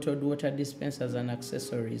then bottled water dispensers and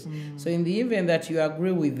accessories. So in the event that you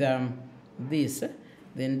agree with this,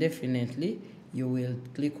 then definitely you will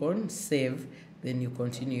click on save, then you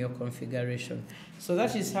continue your configuration. So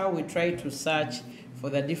that is how we try to search for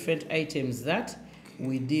the different items that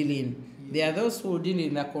we deal in. There are those who deal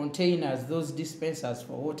in the containers, those dispensers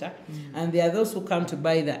for water, and there are those who come to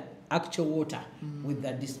buy the actual water with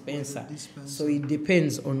the dispenser. So it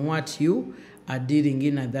depends on what you are dealing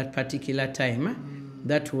in at that particular time.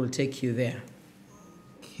 That will take you there.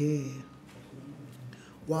 Okay.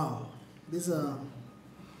 Wow. This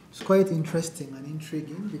it's quite interesting and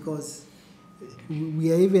intriguing, because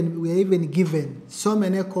we are even given so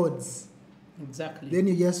many codes. Exactly. Then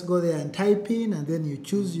you just go there and type in, and then you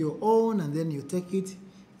choose your own, and then you take it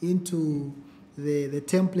into the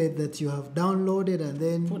template that you have downloaded, and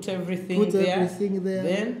then put everything there.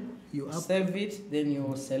 Then you save it, then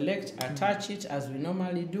you select, attach it as we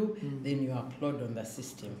normally do, then you upload on the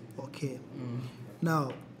system. Okay.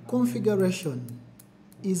 Now, configuration,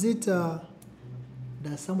 is it, does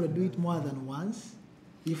somebody do it more than once?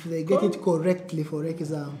 If they get it correctly, for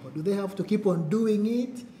example, do they have to keep on doing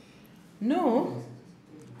it? No.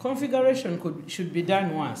 Configuration should be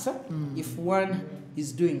done once if one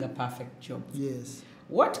is doing a perfect job. Yes.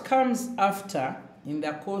 What comes after in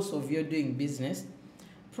the course of your doing business,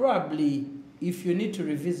 probably if you need to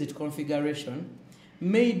revisit configuration,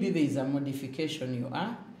 maybe there is a modification you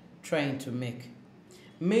are trying to make.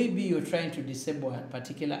 Maybe you're trying to disable a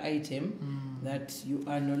particular item that you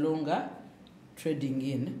are no longer trading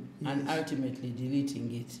in, and ultimately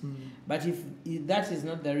deleting it. But if that is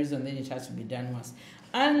not the reason, then it has to be done once.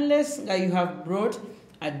 Unless you have brought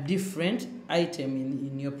a different item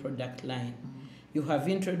in your product line. You have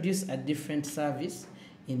introduced a different service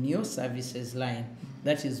in your services line.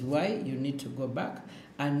 That is why you need to go back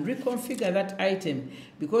and reconfigure that item,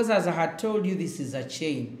 because as I had told you, this is a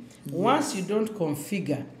chain. Once you don't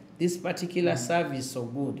configure this particular service or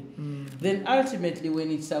good, then ultimately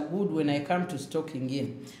when it's a good, when I come to stocking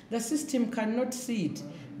in, the system cannot see it.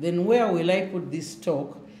 Then where will I put this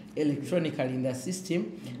stock electronically in the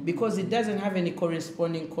system? Because it doesn't have any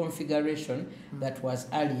corresponding configuration that was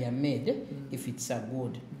earlier made if it's a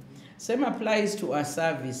good. Same applies to a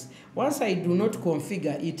service. Once I do not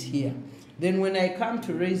configure it here, then when I come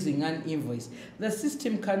to raising an invoice, the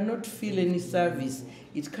system cannot fill any service.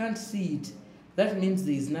 It can't see it. That means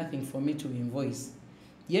there is nothing for me to invoice.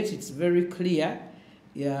 Yet it's very clear.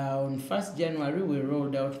 On 1st January, we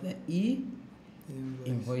rolled out the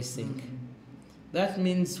e-Invoicing. That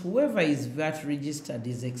means whoever is VAT registered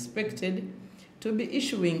is expected to be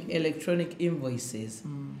issuing electronic invoices.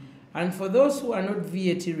 And for those who are not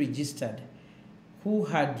VAT registered, who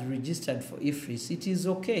had registered for EFRIS, it is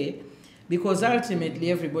okay, because ultimately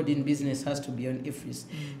everybody in business has to be on EFRIS.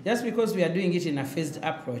 Just because we are doing it in a phased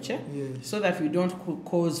approach, so that we don't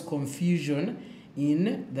cause confusion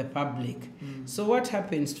in the public. So what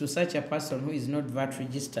happens to such a person who is not VAT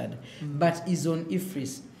registered but is on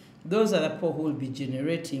EFRIS? Those are the people who will be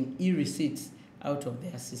generating e-receipts out of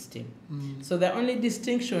their system. So the only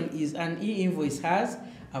distinction is an e-invoice has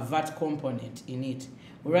a VAT component in it,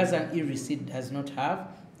 whereas an e-receipt does not have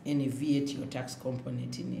any VAT or tax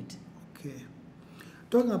component in it. Okay.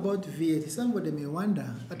 Talking about VAT, somebody may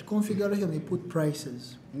wonder, at configuration we put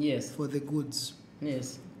prices for the goods.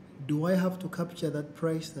 Yes. Do I have to capture that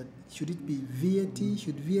price? That should it be VAT?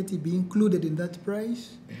 Should VAT be included in that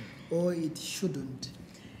price, or it shouldn't?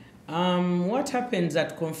 What happens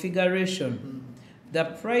at configuration? The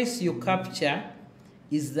price you capture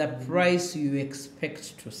is the price you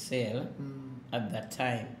expect to sell at that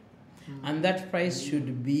time. And that price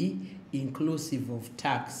should be inclusive of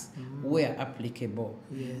tax where applicable.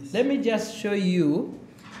 Yes. Let me just show you,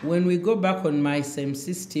 when we go back on my same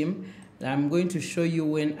system, I'm going to show you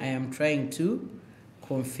when I am trying to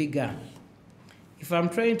configure. If I'm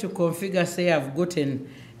trying to configure, say I've gotten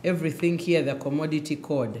everything here, the commodity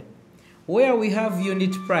code, where we have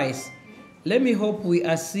unit price, let me hope we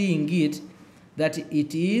are seeing it, that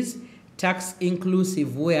it is tax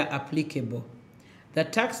inclusive where applicable. The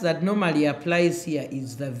tax that normally applies here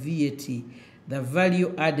is the VAT, the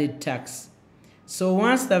value added tax. So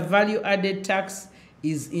once the value added tax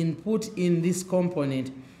is input in this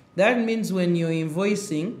component, that means when you're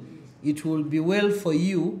invoicing, it will be well for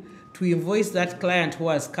you to invoice that client who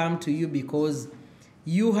has come to you, because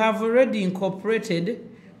you have already incorporated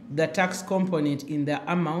the tax component in the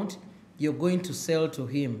amount you're going to sell to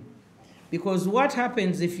him. Because what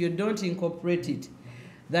happens if you don't incorporate it,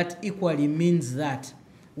 that equally means that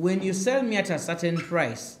when you sell me at a certain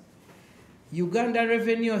price, Uganda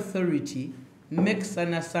Revenue Authority makes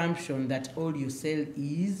an assumption that all you sell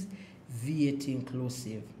is VAT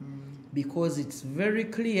inclusive, because it's very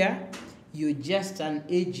clear you're just an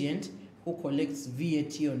agent who collects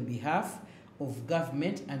VAT on behalf of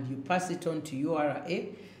government, and you pass it on to URA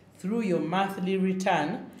through your monthly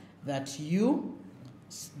return that you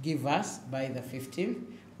give us by the 15th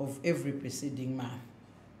of every preceding month.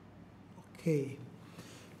 Okay,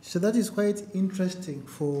 so that is quite interesting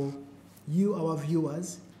for you, our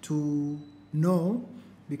viewers, to know,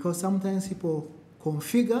 because sometimes people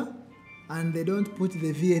configure and they don't put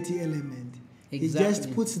the VAT element. Exactly. He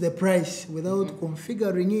just puts the price without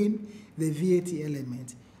configuring in the VAT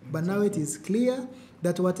element. But now it is clear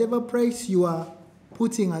that whatever price you are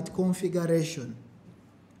putting at configuration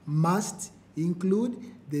must include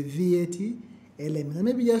the VAT element. And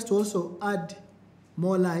maybe just to also add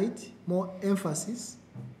more light, more emphasis,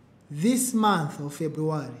 this month of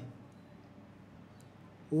February,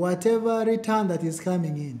 whatever return that is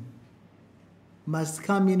coming in must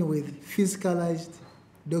come in with fiscalized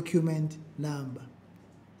document number.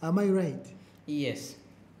 Am I right? Yes.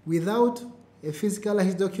 Without a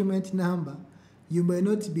fiscalized document number, you may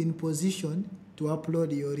not be in position to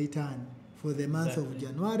upload your return for the month of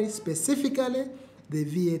January, specifically the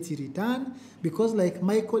VAT return, because like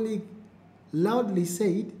my colleague loudly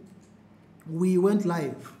said, we went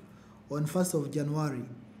live on 1st of January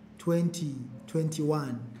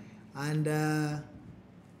 2021, and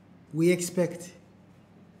we expect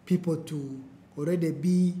people to already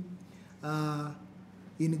be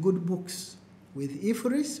in good books with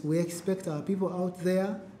EFRIS. We expect our people out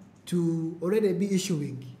there to already be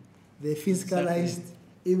issuing the fiscalized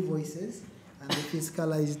invoices and the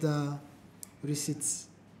fiscalized receipts.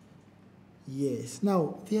 Yes.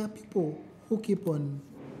 Now, there are people who keep on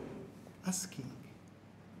asking,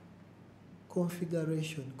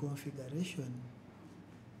 configuration.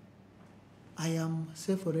 I am,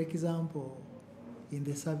 say for example, in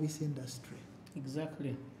the service industry.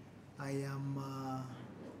 Exactly. I am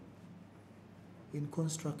in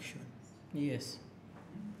construction. Yes.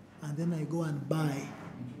 And then I go and buy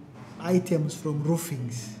items from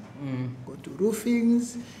roofings. Go to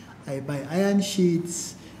roofings, I buy iron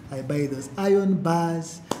sheets, I buy those iron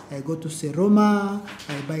bars, I go to Seroma,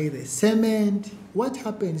 I buy the cement. What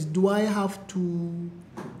happens? Do I have to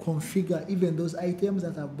configure even those items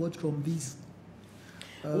that I bought from these?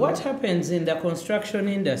 What happens in the construction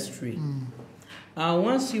industry?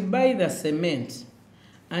 Once you buy the cement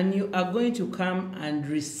and you are going to come and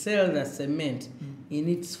resell the cement in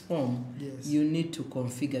its form, Yes. you need to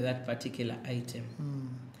configure that particular item.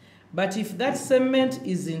 But if that cement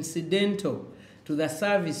is incidental to the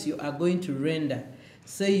service you are going to render,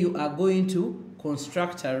 say you are going to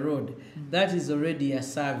construct a road, that is already a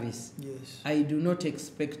service. Yes. I do not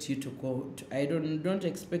expect you to go. I don't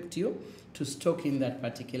expect you to stock in that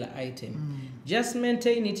particular item. Just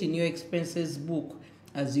maintain it in your expenses book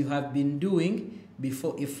as you have been doing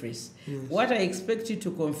before EFRIS. Yes. What I expect you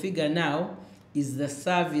to configure now is the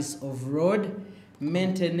service of road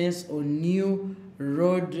maintenance or new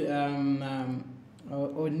road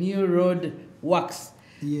or new road works.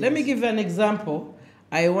 Yes. Let me give you an example.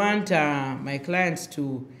 I want my clients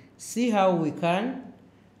to see how we can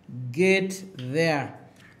get there.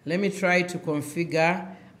 Let me try to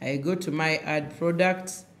configure. I go to my add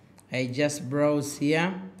products. I just browse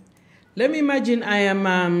here. Let me imagine I am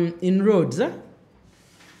in roads.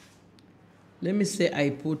 Let me say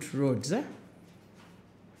I put roads.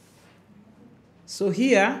 So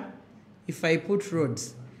here, if I put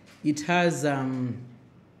roads, it has a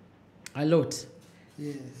lot.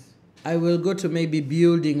 Yes. I will go to maybe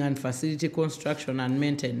building and facility construction and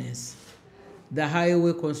maintenance, the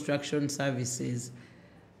highway construction services,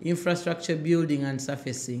 infrastructure building and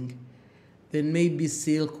surfacing, then maybe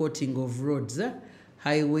seal coating of roads,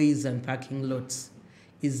 highways and parking lots.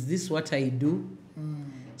 Is this what I do?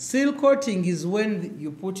 Seal coating is when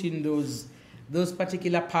you put in those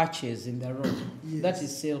particular patches in the road. Yes. That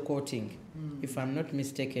is seal coating, if I'm not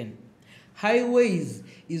mistaken. Highways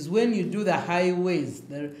is when you do the highways.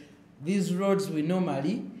 These roads we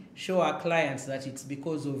normally show our clients that it's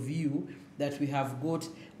because of you that we have got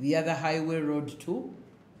the other highway road to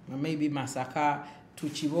maybe Masaka to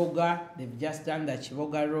Chivoga. They've just done the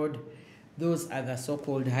Chivoga road. Those are the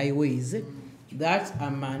so-called highways that are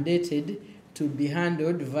mandated to be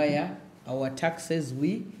handled via our taxes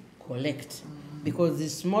we collect. Because the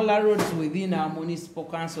smaller roads within our municipal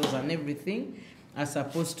councils and everything are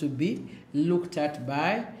supposed to be looked at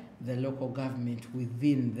by the local government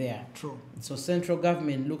within there. True. So central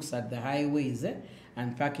government looks at the highways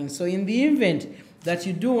and parking. So in the event that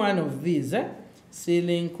you do one of these,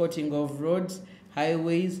 sealing, coating of roads,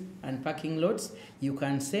 highways, and parking lots, you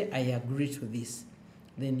can say, I agree to this.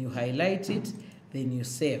 then you highlight it, then you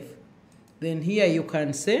save. Then here you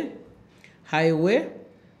can say highway,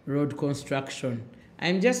 road construction.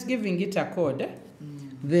 I'm just giving it a code.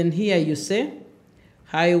 Then here you say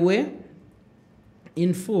highway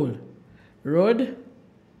in full, road,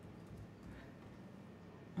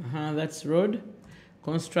 that's road,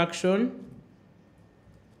 construction,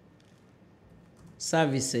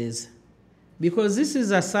 services. Because this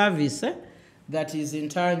is a service that is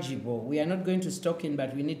intangible. We are not going to stock in,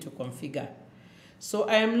 but we need to configure. So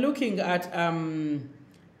I am looking at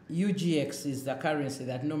UGX is the currency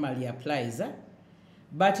that normally applies.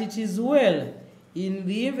 But it is well, in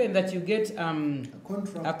the event that you get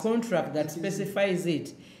a contract that specifies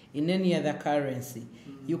it in any other currency,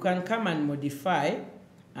 you can come and modify,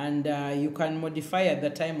 and you can modify at the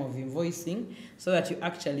time of invoicing so that you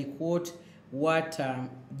actually quote what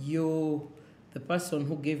the person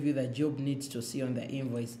who gave you the job needs to see on the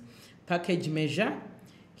invoice. Package measure.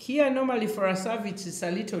 Here, normally for a service, it's a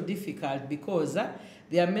little difficult because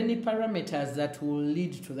there are many parameters that will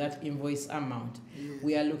lead to that invoice amount. Yes.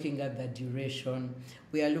 We are looking at the duration.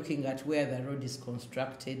 We are looking at where the road is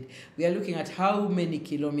constructed. We are looking at how many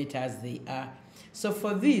kilometers they are. So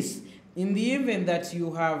for this, in the event that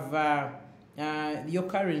you have your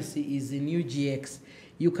currency is in UGX,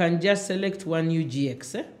 you can just select one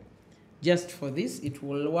UGX. Just for this, it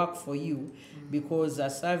will work for you because a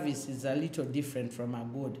service is a little different from a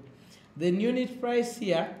good. The unit price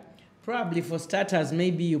here, probably for starters,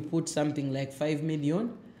 maybe you put something like 5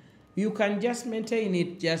 million. You can just maintain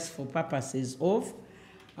it just for purposes of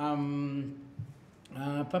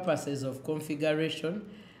configuration.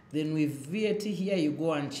 Then with VAT here, you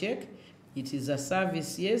go and check. It is a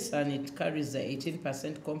service, yes, and it carries the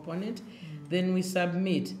 18% component. Then we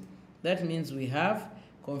submit. That means we have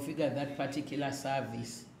configured that particular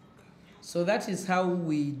service. So that is how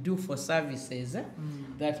we do for services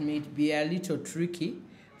that may be a little tricky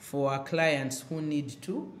for our clients who need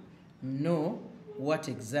to know what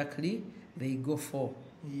exactly they go for.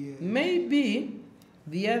 Yeah. Maybe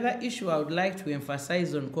the other issue I would like to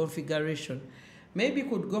emphasize on configuration, maybe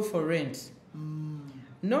could go for rent.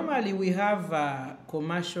 Normally we have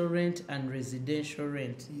commercial rent and residential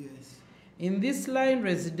rent. Yes. In this line,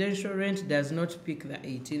 residential rent does not pick the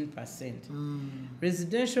 18%.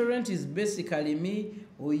 Residential rent is basically me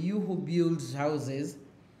or you who builds houses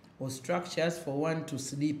or structures for one to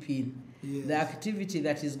sleep in. Yes. The activity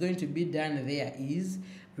that is going to be done there is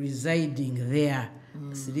residing there,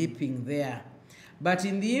 sleeping there. But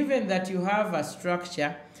in the event that you have a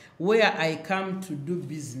structure where I come to do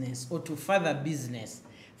business or to further business,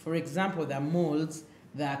 for example, the malls,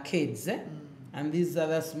 the arcades, and these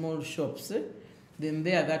other small shops, then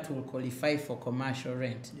there that will qualify for commercial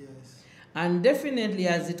rent. Yes. And definitely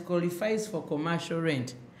as it qualifies for commercial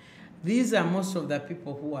rent, these are most of the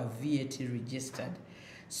people who are VAT registered.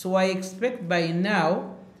 So I expect by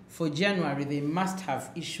now, for January, they must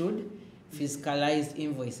have issued fiscalized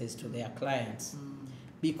invoices to their clients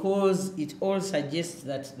because it all suggests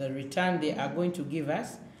that the return they are going to give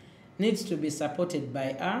us needs to be supported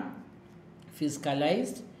by a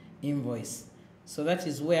fiscalized invoice. So that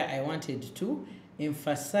is where I wanted to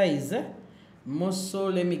emphasize more so.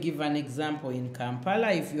 Let me give an example. In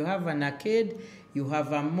Kampala, if you have an arcade, you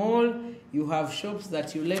have a mall, you have shops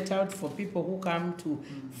that you let out for people who come to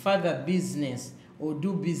further business or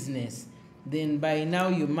do business, then by now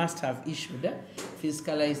you must have issued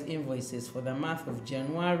fiscalized invoices for the month of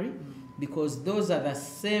January because those are the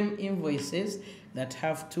same invoices that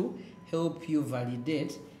have to help you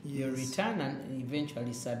validate your return and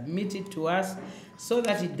eventually submit it to us so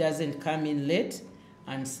that it doesn't come in late,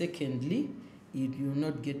 and secondly, you will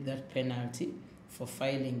not get that penalty for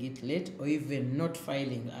filing it late or even not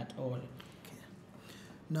filing at all. Okay.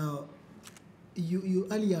 Now, you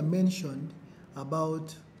earlier mentioned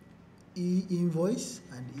about e-invoice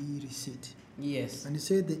and e-receipt. Yes. And you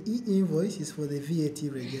said the e-invoice is for the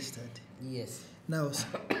VAT registered. Yes. Now,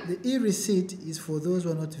 the e-receipt is for those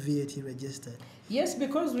who are not VAT registered. Yes,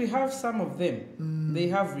 because we have some of them. They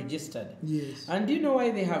have registered. Yes. And do you know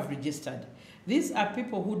why they have registered? These are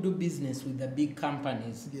people who do business with the big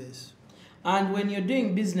companies. Yes. And when you're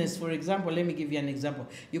doing business, for example, let me give you an example.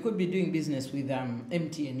 You could be doing business with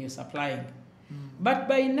MTN, you're supplying. But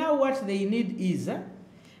by now what they need is,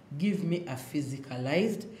 give me a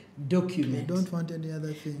physicalized document. They don't want any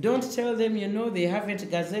other thing. Don't tell them, they haven't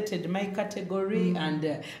gazetted my category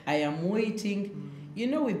and I am waiting.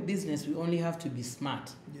 With business, we only have to be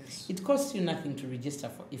smart. Yes. It costs you nothing to register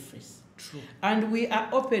for EFRIS. True. And we are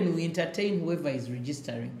open, we entertain whoever is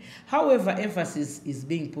registering. However, emphasis is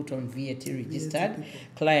being put on VAT registered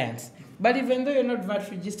clients. But even though you're not VAT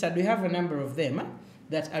registered, we have a number of them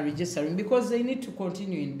that are registering, because they need to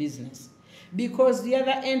continue in business. Because the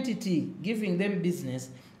other entity giving them business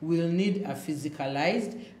will need a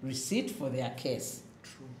physicalized receipt for their case.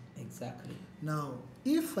 True. Exactly. Now,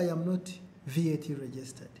 if I am not VAT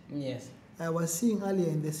registered, Yes. I was seeing earlier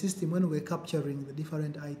in the system when we were capturing the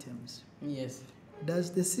different items. Yes.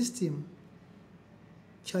 Does the system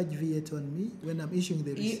charge VAT on me when I'm issuing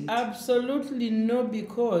the receipt? Absolutely no,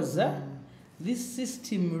 because this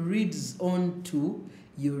system reads on to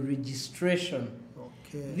your registration.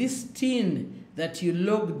 Okay. This TIN that you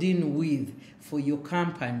logged in with for your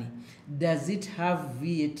company, does it have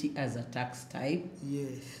VAT as a tax type?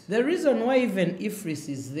 Yes. The reason why even EFRIS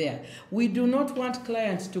is there, we do not want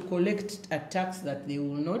clients to collect a tax that they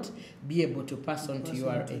will not be able to pass on to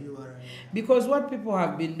URA. Because what people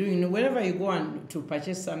have been doing, whenever you go on to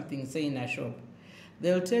purchase something, say in a shop,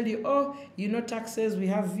 they'll tell you, oh, you know, taxes, we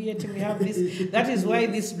have VAT, we have this. That is why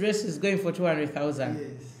this dress is going for 200,000.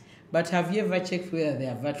 Yes. But have you ever checked whether they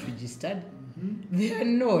are VAT registered? They are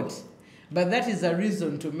not. But that is a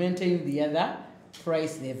reason to maintain the other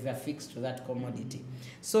price they've affixed to that commodity.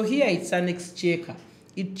 So here it's an exchequer.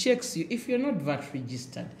 It checks you. If you're not VAT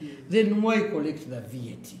registered, then why collect the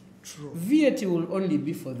VAT? True. VAT will only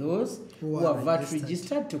be for those who are VAT registered.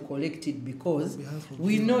 registered to collect it, because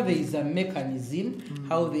we know there is a mechanism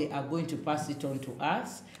how they are going to pass it on to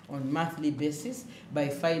us on monthly basis by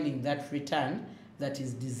filing that return that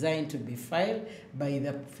is designed to be filed by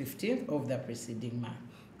the 15th of the preceding month.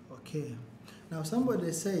 Okay. Now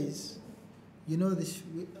somebody says, you know, these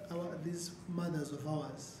mothers of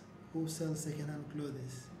ours who sell second-hand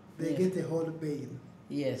clothes, they get a whole bale.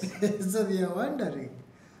 Yes. So they are wondering,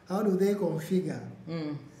 how do they configure?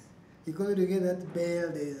 Because you get that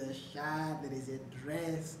bale, there is a shirt, there is a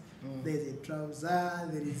dress, there is a trouser,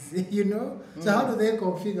 there is, you know. So how do they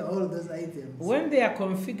configure all those items? When they are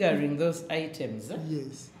configuring those items,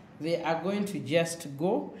 yes, they are going to just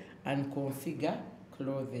go and configure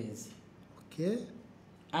clothes. Okay.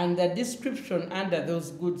 And the description under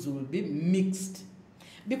those goods will be mixed.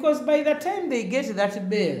 Because by the time they get that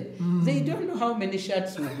bill, they don't know how many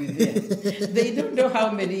shirts will be there. They don't know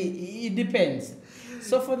how many, it depends.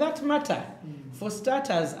 So for that matter, for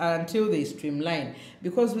starters, until they streamline,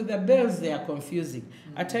 because with the bills they are confusing.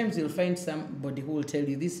 At times you'll find somebody who will tell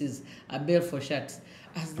you this is a bill for shirts.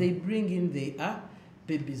 As they bring in, they are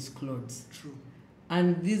babies' clothes. True.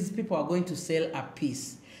 And these people are going to sell a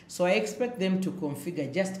piece. So I expect them to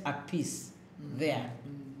configure just a piece there.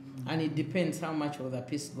 And it depends how much will the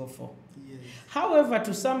piece go for. Yes. However,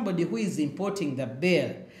 to somebody who is importing the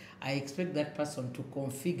bill, I expect that person to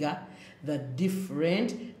configure the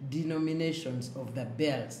different denominations of the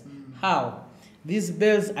bells. How? These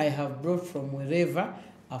bells I have brought from wherever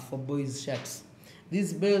are for boys' shirts.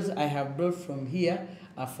 These bells I have brought from here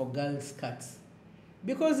are for girls' skirts.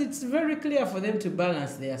 Because it's very clear for them to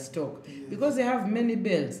balance their stock. Yes. Because they have many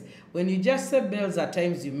bells. When you just say bells, at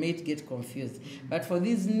times you may get confused. But for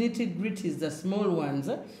these nitty-gritties, the small ones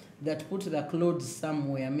that put the clothes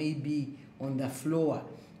somewhere, maybe on the floor,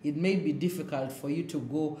 it may be difficult for you to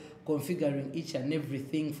go configuring each and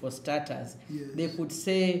everything for starters. Yes. They could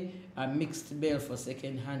say a mixed bell for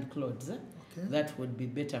second-hand clothes. Okay. That would be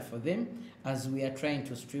better for them, as we are trying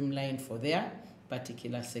to streamline for their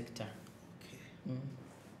particular sector.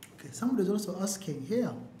 Okay, somebody is also asking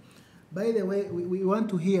here, by the way, we want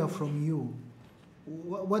to hear from you.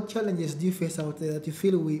 What challenges do you face out there that you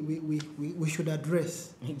feel we should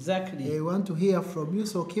address? Exactly. We want to hear from you,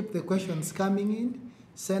 so keep the questions coming in.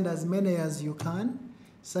 Send as many as you can,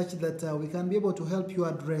 such that we can be able to help you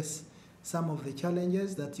address some of the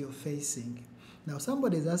challenges that you're facing. Now,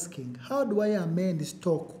 somebody is asking, how do I amend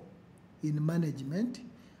stock in management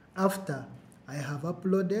after I have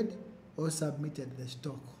uploaded or submitted the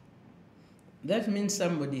stock? That means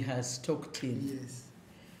somebody has stocked in. Yes.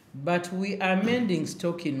 But we are amending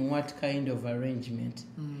stock in what kind of arrangement?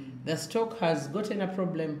 The stock has gotten a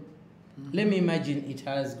problem. Let me imagine it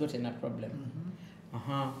has gotten a problem.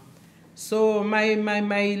 So my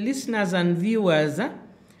listeners and viewers,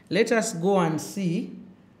 let us go and see.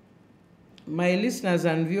 My listeners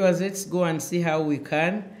and viewers, let's go and see how we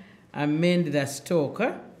can amend the stock.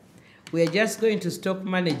 We are just going to stock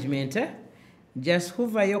management. Just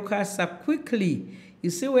hover your cursor quickly. You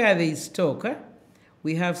see where there is stock?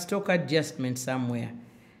 We have stock adjustment somewhere.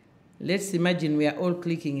 Let's imagine we are all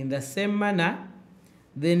clicking in the same manner.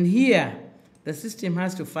 Then here, the system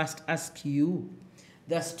has to first ask you,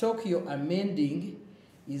 the stock you're amending,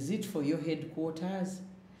 is it for your headquarters?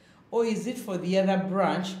 Or is it for the other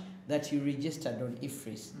branch that you registered on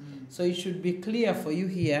EFRIS? So it should be clear for you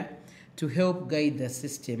here to help guide the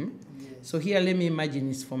system. Yes. So here, let me imagine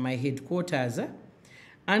it's for my headquarters.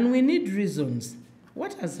 And we need reasons.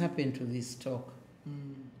 What has happened to this stock?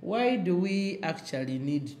 Why do we actually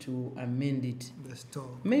need to amend it? The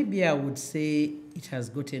stock. Maybe I would say it has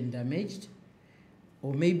gotten damaged,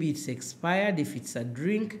 or maybe it's expired if it's a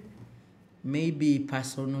drink, maybe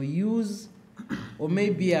personal use, or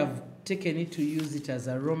maybe I've taken it to use it as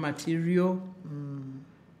a raw material.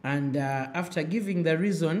 And after giving the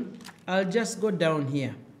reason, I'll just go down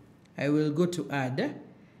here. I will go to add.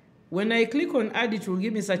 When I click on add, it will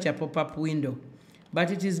give me such a pop-up window. But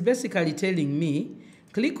it is basically telling me,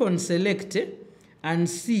 click on select and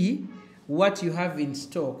see what you have in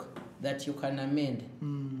stock that you can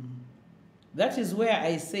amend. That is where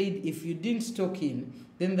I said if you didn't stock in,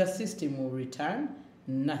 then the system will return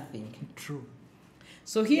nothing. True.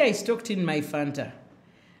 So here I stocked in my Fanta.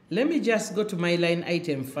 Let me just go to my line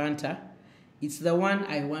item Fanta. It's the one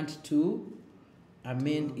I want to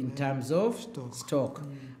amend in terms of stock.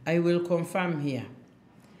 I will confirm here.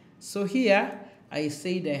 So here I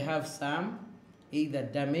said I have some either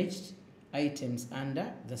damaged items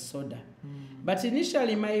under the soda. But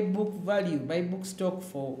initially my book value, my book stock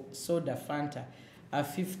for soda Fanta are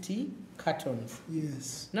 50 cartons.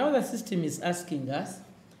 Yes. Now the system is asking us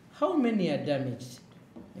how many are damaged.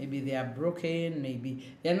 Maybe they are broken,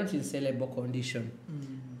 maybe they are not in sellable condition.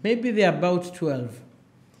 Maybe they are about 12.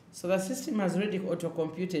 So the system has already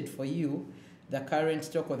auto-computed for you the current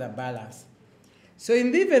stock or the balance. So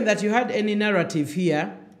in the event that you had any narrative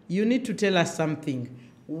here, you need to tell us something.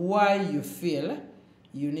 Why you feel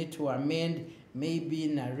you need to amend, maybe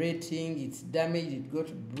narrating, it's damaged, it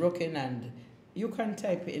got broken, and you can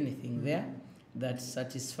type anything there that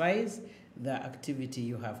satisfies the activity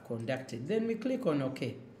you have conducted. Then we click on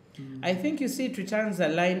OK. I think you see it returns a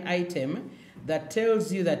line item that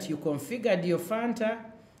tells you that you configured your Fanta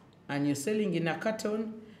and you're selling in a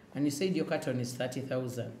carton, and you said your carton is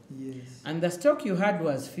 30,000. Yes. And the stock you had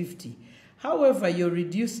was 50. However, you're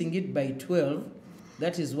reducing it by 12.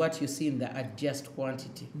 That is what you see in the adjust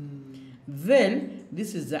quantity. Then,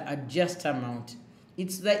 this is the adjust amount.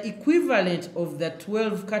 It's the equivalent of the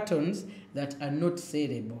 12 cartons that are not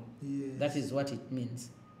sellable. Yes. That is what it means.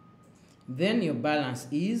 Then your balance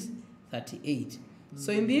is 38.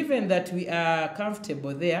 So in the event that we are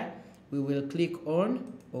comfortable there, we will click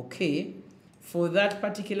on OK for that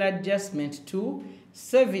particular adjustment to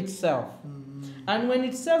save itself. And when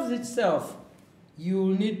it saves itself, you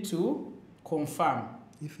will need to confirm.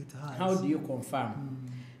 If it has. How do you confirm?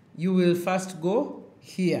 You will first go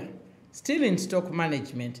here, still in stock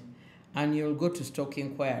management, and you'll go to stock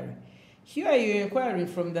inquiry. Here you're inquiring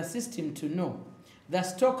from the system to know the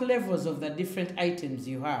stock levels of the different items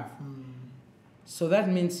you have. So that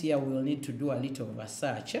means here we'll need to do a little of a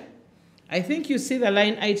search. I think you see the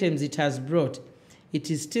line items it has brought. It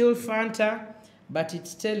is still Fanta, but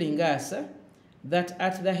it's telling us that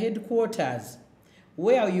at the headquarters,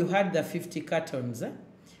 where you had the 50 cartons,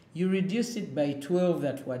 you reduced it by 12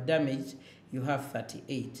 that were damaged, you have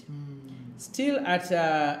 38. Still at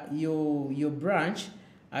your branch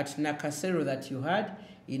at Nakasero that you had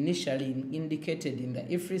initially indicated in the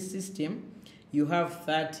EFRIS system, you have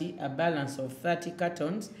 30, a balance of 30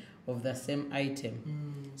 cartons of the same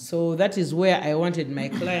item. So that is where I wanted my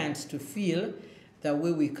clients to feel the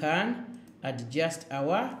way we can adjust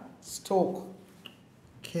our stock.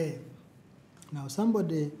 Okay. Now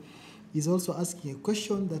somebody is also asking a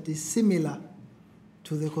question that is similar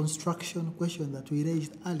to the construction question that we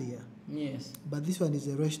raised earlier. Yes. But this one is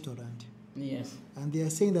a restaurant. Yes. And they are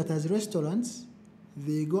saying that as restaurants,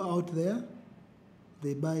 they go out there,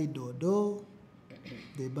 they buy dodo,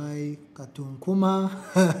 they buy katunkuma,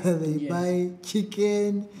 they buy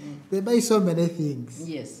chicken, they buy so many things.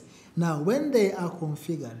 Yes. Now, when they are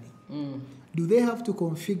configuring, do they have to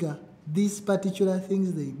configure these particular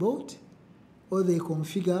things they bought, or they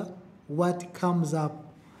configure what comes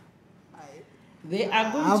up They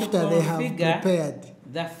are going after to they have configure prepared?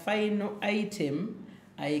 the final item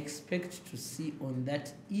I expect to see on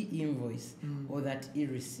that e-invoice or that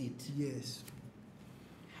e-receipt. Yes.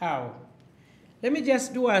 How? Let me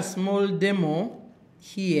just do a small demo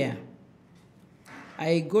here.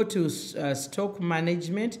 I go to stock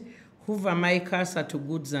management, hover my cursor to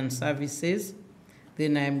goods and services,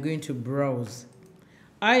 then I'm going to browse.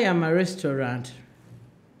 I am a restaurant.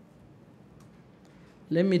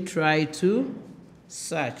 Let me try to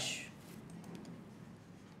search.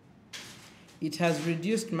 It has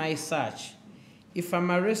reduced my search. If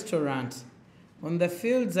I'm a restaurant, on the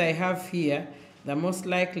fields I have here, the most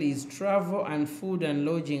likely is travel and food and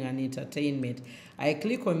lodging and entertainment. I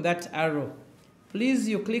click on that arrow. Please,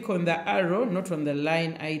 you click on the arrow, not on the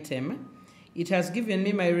line item. It has given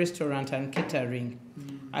me my restaurant and catering.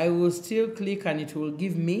 I will still click and it will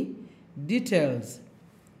give me details.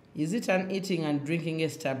 Is it an eating and drinking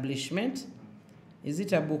establishment? Is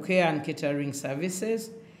it a bouquet and catering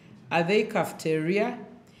services? Are they cafeteria?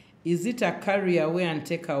 Is it a carry-away and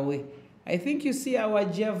takeaway? I think you see our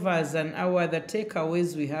Javas and the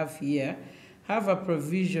takeaways we have here have a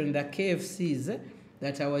provision, the KFCs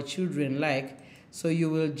that our children like. So you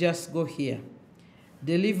will just go here.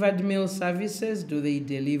 Delivered meal services, do they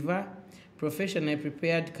deliver? Professionally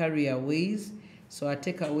prepared carry-aways. So our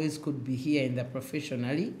takeaways could be here in the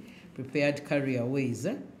professionally prepared carry-aways.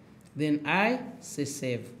 Then I say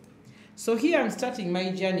save. So here I'm starting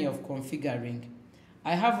my journey of configuring.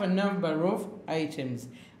 I have a number of items.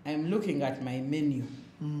 I'm looking at my menu.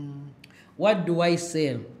 What do I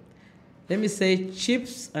sell? Let me say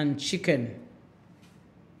chips and chicken.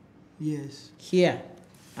 Yes. Here,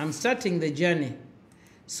 I'm starting the journey.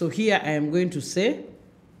 So here I am going to say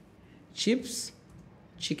chips,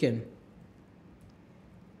 chicken.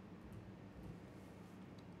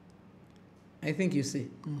 I think you see,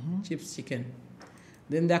 chips, chicken.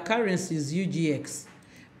 Then the currency is UGX.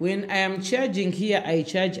 When I am charging here, I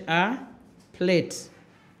charge a plate.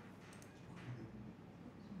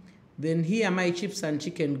 Then here my chips and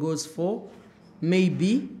chicken goes for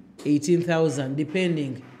maybe 18,000,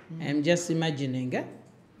 depending. I'm just imagining.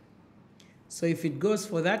 So if it goes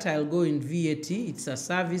for that, I'll go in VAT. It's a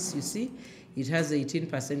service, you see. It has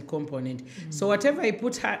 18% component. So whatever I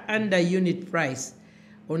put under unit price,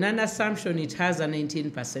 on an assumption it has an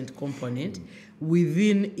 18% component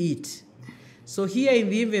within it. So here in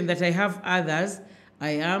the event that I have others,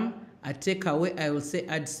 I am a takeaway, I will say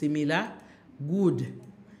add similar good.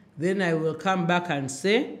 Then I will come back and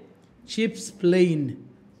say chips plain.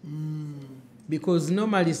 Because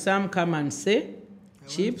normally some come and say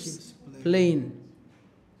chips plain.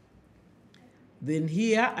 Then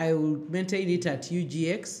here I will maintain it at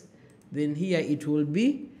UGX. Then here it will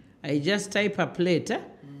be, I just type a plate,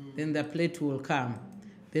 then the plate will come.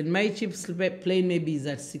 Then my chips plain maybe is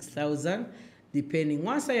at 6,000, depending.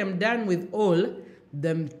 Once I am done with all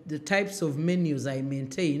the types of menus I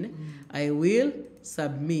maintain, I will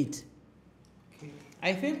submit. Okay.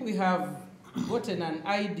 I think we have gotten an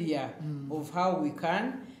idea of how we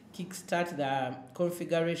can kickstart the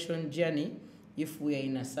configuration journey if we are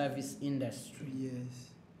in a service industry.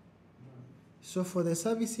 Yes. So for the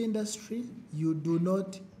service industry, you do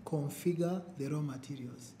not configure the raw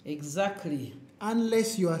materials. Exactly.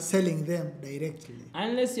 Unless you are selling them directly.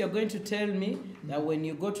 Unless you're going to tell me that when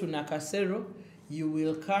you go to Nakasero, you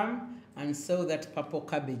will come and sell that purple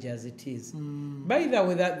cabbage as it is. By the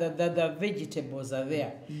way, the vegetables are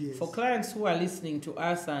there. Yes. For clients who are listening to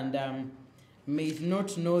us and may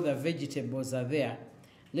not know the vegetables are there,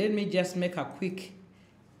 let me just make a quick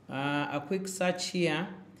search here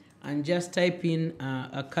and just type in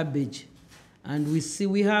a cabbage. And we see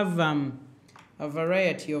we have a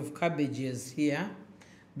variety of cabbages here.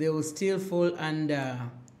 They will still fall under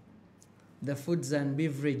the foods and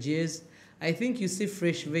beverages. I think you see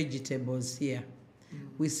fresh vegetables here.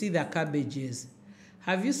 We see the cabbages.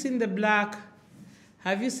 Have you seen the black?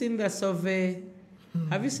 Have you seen the sauve?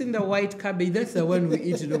 Have you seen the white cabbage? That's the one we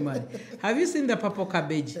eat normally. Have you seen the purple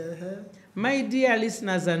cabbage? My dear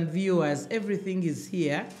listeners and viewers, everything is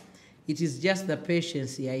here. It is just the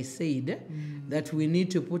patience, I said, that we need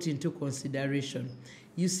to put into consideration.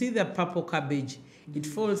 You see the purple cabbage. It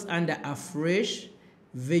falls under a fresh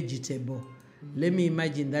vegetable. Let me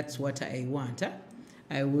imagine that's what I want.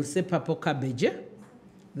 I will say purple cabbage.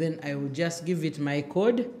 Then I will just give it my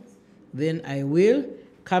code. Then I will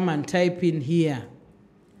come and type in here,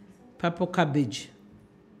 purple cabbage.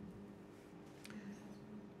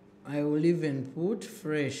 I will even put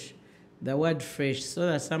fresh, the word fresh, so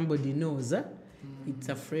that somebody knows it's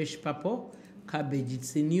a fresh purple cabbage.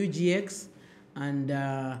 It's in UGX, and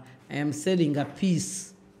I am selling a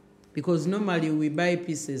piece because normally we buy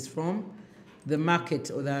pieces from the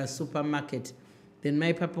market or the supermarket. Then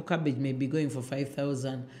my purple cabbage may be going for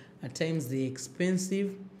 5,000. At times they're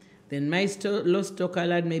expensive. Then my low stock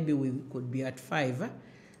alert maybe we could be at 5.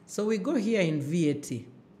 So we go here in VAT.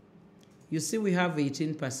 You see we have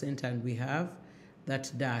 18% and we have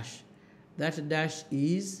that dash. That dash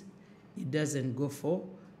is, it doesn't go for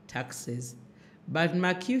taxes. But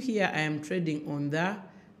mark you here, I am trading on the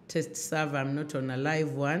test server. I'm not on a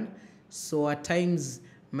live one. So at times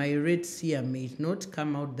my rates here may not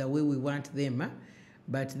come out the way we want them.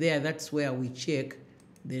 But there, that's where we check.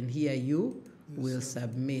 Then here you will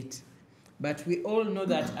submit. But we all know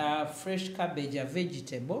that a fresh cabbage, a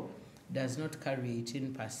vegetable, does not carry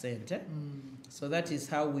 18%. So that is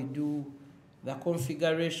how we do the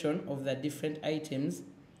configuration of the different items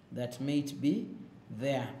that may be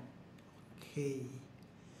there. Okay.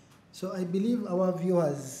 So I believe our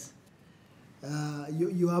viewers,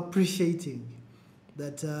 you are appreciating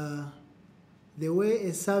that the way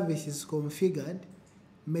a service is configured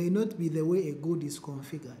may not be the way a good is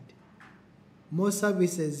configured. Most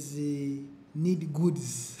services need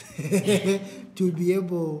goods to be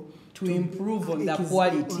able to improve on the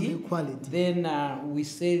quality, then we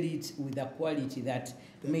sell it with a quality that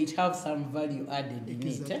may have some value added in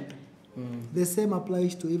it. The same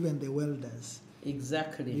applies to even the welders.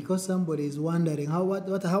 Exactly. Because somebody is wondering how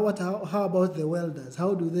about the welders?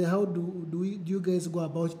 How do you guys go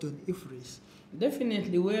about it on EFRIS?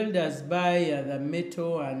 Definitely, welders buy the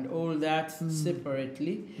metal and all that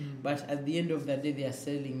separately, but at the end of the day, they are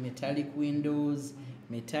selling metallic windows,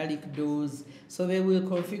 metallic doors, so they will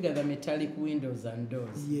configure the metallic windows and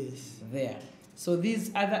doors. Yes. There. So these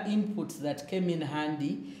other inputs that came in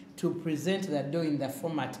handy to present the door in the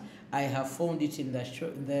format I have found it in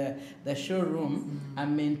the showroom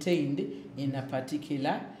and maintained in a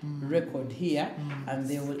particular record here, and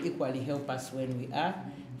they will equally help us when we are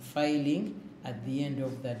filing at the end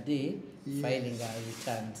of the day, filing our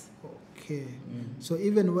returns. Okay. So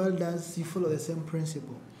even welders, you follow the same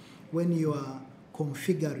principle. When you are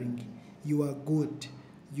configuring, you are good.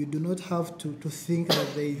 You do not have to think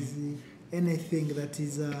that there is anything that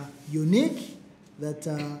is unique, that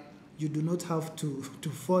you do not have to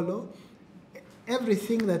follow.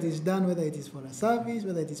 Everything that is done, whether it is for a service,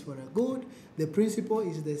 whether it is for a good, the principle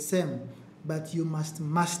is the same. But you must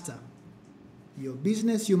master your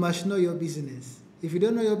business. You must know your business. If you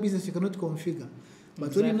don't know your business, you cannot configure.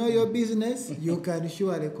 But when you know your business, you can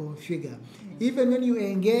surely configure. Even when you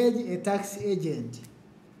engage a tax agent,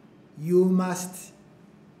 you must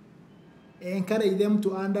encourage them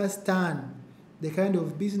to understand the kind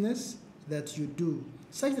of business that you do,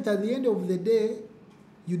 such that at the end of the day,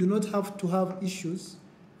 you do not have to have issues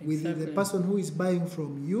with the person who is buying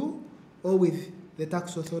from you or with the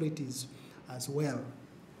tax authorities as well.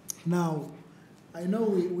 Now, I know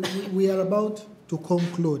we are about to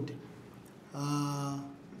conclude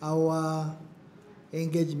our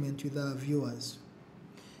engagement with our viewers.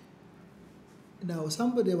 Now,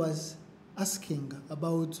 somebody was asking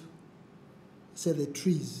about, say, the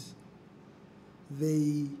trees.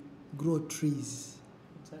 They grow trees.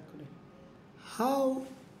 Exactly. How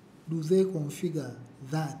do they configure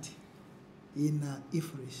that in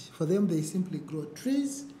EFRIS? For them, they simply grow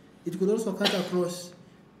trees. It could also cut across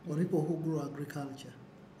on people who grow agriculture,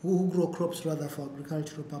 who grow crops rather for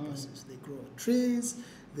agricultural purposes. They grow trees,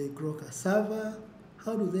 they grow cassava.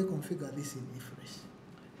 How do they configure this in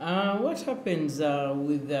EFRIS? What happens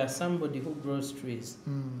with somebody who grows trees?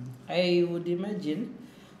 I would imagine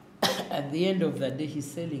at the end of the day, he's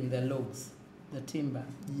selling the logs, the timber.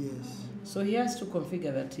 Yes. So he has to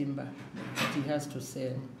configure the timber that he has to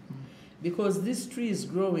sell. Because this tree is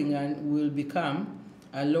growing and will become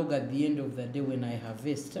a log at the end of the day when I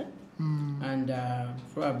harvest. And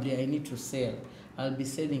probably I need to sell. I'll be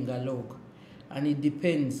selling a log. And it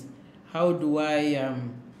depends. How do I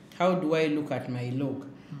look at my log?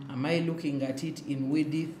 Am I looking at it in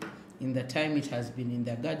width, in the time it has been in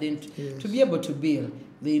the garden? To be able to bill,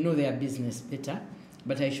 they know their business better.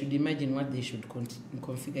 But I should imagine what they should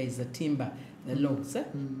configure is the timber, the logs.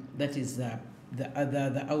 That is the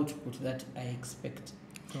output that I expect.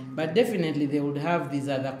 But definitely they would have these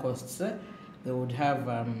other costs. They would have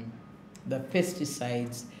the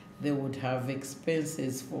pesticides. They would have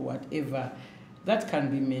expenses for whatever. That can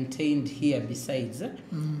be maintained here besides.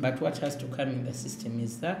 But what has to come in the system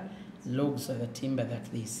is the logs or the timber that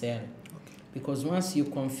they sell. Because once you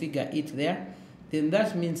configure it there, then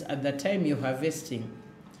that means at the time you're harvesting,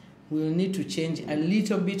 we'll need to change a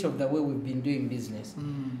little bit of the way we've been doing business.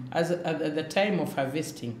 At the time of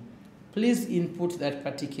harvesting, please input that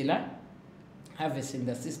particular harvest in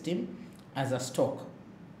the system as a stock.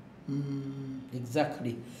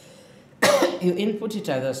 Exactly. You input it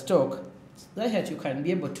as a stock so that you can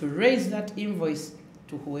be able to raise that invoice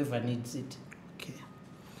to whoever needs it. Okay.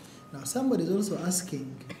 Now, somebody is also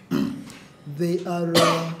asking, they are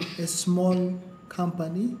a small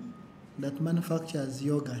company that manufactures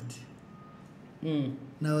yogurt.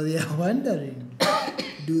 Now they are wondering,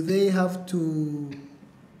 do they have to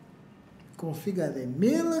configure the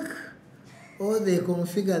milk or they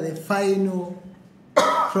configure the final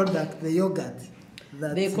product, the yogurt?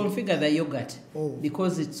 They configure the yogurt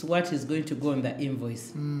because it's what is going to go on the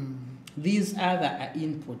invoice. These other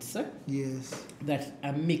inputs that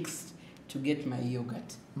are mixed to get my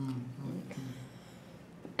yogurt.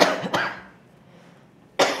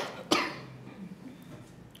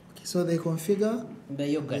 So they configure the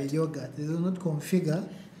yogurt. They do not configure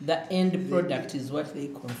The end product is what they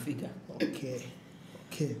configure. Okay.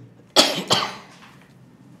 Okay.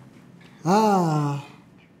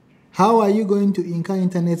 How are you going to incur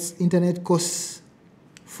internet costs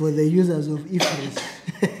for the users of EFRIS?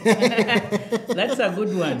 That's a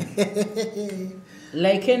good one.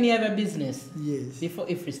 Like any other business, Yes. before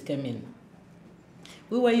EFRIS came in,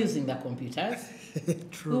 we were using the computers.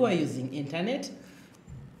 True. We were using internet.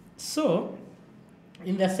 So,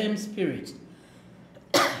 in the same spirit,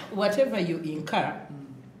 whatever you incur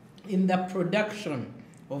in the production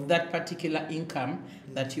of that particular income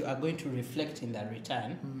that you are going to reflect in the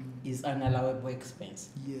return is an allowable expense.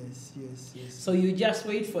 Yes, yes, yes. So you just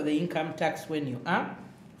wait for the income tax when you are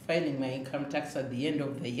filing my income tax at the end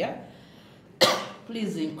of the year.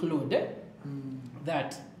 Please include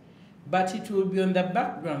that. But it will be on the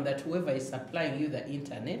background that whoever is supplying you the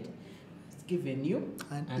internet has given you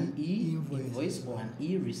an e-invoice or an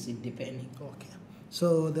e-receipt, depending. Okay.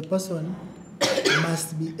 So the person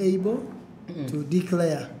must be able to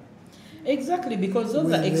declare. Exactly, because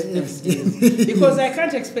those are expenses. Because I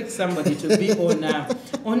can't expect somebody to be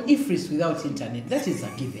on EFRIS without internet. That is a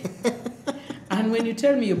given. And when you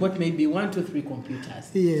tell me you bought maybe 1, 2, 3 computers,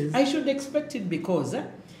 Yes. I should expect it because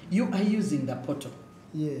you are using the portal.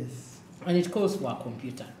 Yes. And it calls for a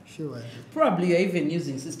computer. Sure. Probably you're even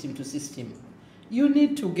using system to system. You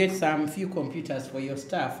need to get some few computers for your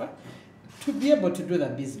staff to be able to do the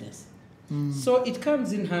business. So it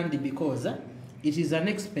comes in handy because it is an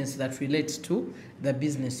expense that relates to the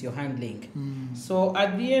business you're handling. So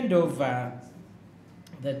at the end of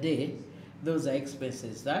the day, those are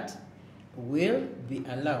expenses that will be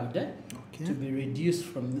allowed to be reduced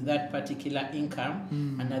from that particular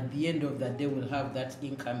income, and at the end of the day we'll have that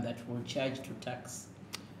income that will charge to tax.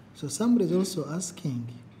 So somebody is also asking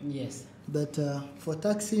Yes. that for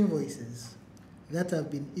tax invoices that have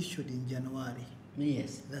been issued in January,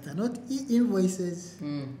 Yes. that are not e-invoices,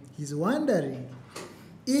 he's wondering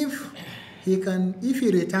if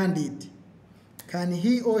he returned it, can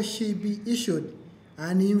he or she be issued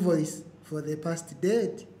an invoice for the past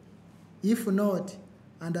date? If not,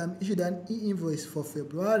 and I'm issued an e-invoice for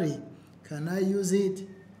February, can I use it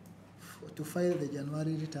to file the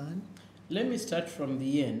January return? Let me start from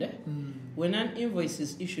the end. When an invoice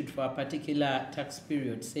is issued for a particular tax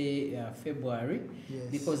period, say February, Yes.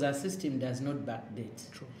 because our system does not backdate.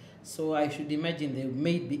 True. So I should imagine they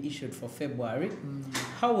may be issued for February.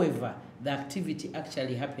 However, the activity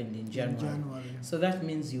actually happened in January. So that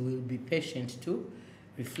means you will be patient to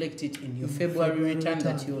reflect it in your February return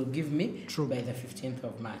that you will give me by the 15th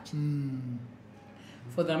of March.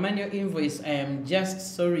 For the manual invoice, I am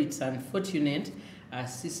just sorry, it's unfortunate our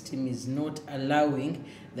system is not allowing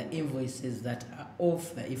the invoices that are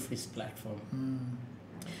off the EFRIS platform.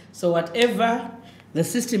 So whatever the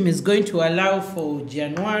system is going to allow for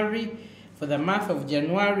January, for the month of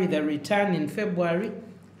January, the return in February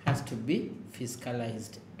has to be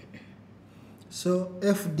fiscalized. So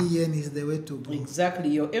FDN is the way to go. Exactly.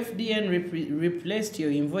 Your FDN replaced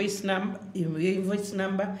your invoice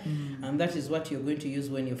number, and that is what you're going to use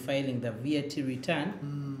when you're filing the VAT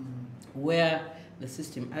return, where the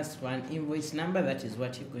system asks for an invoice number. That is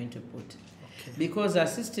what you're going to put. Okay. Because our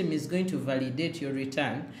system is going to validate your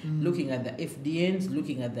return, looking at the FDNs,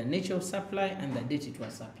 looking at the nature of supply and the date it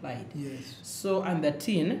was supplied. Yes. So, and the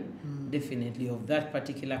TIN, definitely, of that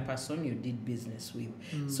particular person you did business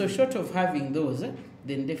with. So short of having those,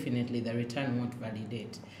 then definitely the return won't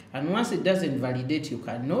validate. And once it doesn't validate, you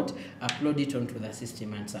cannot upload it onto the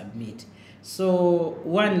system and submit. So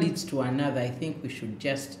one leads to another. I think we should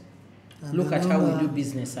just look at how we do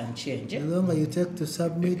business and change. The longer you take to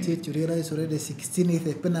submit it, you realize already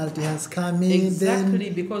 16th a penalty has come in.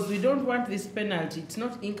 Exactly, because we don't want this penalty. It's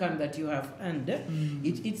not income that you have earned.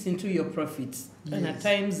 It eats into your profits. Yes. And at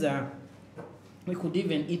times, we could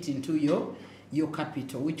even eat into your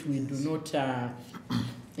capital, which we do not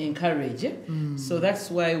encourage. So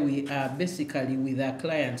that's why we are basically with our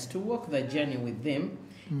clients to walk the journey with them.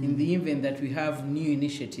 In the event that we have new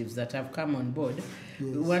initiatives that have come on board,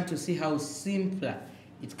 we want to see how simpler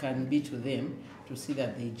it can be to them, to see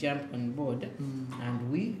that they jump on board and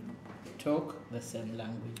we talk the same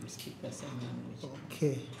language, we speak the same language.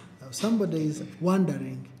 Okay. Now somebody is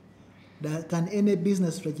wondering, that can any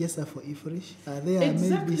business register for EFRIS? Are there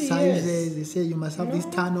maybe sizes? They say you must have this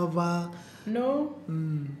turnover. No.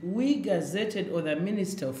 We gazetted, or the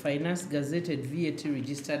Minister of Finance gazetted VAT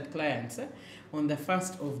registered clients on the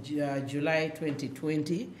 1st of July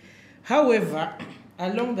 2020. However,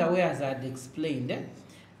 along the way, as I had explained,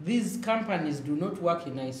 these companies do not work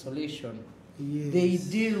in isolation. Yes. They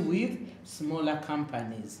deal with smaller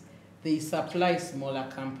companies. they supply smaller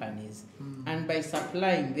companies. And by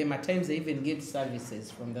supplying them, at times they even get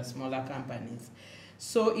services from the smaller companies.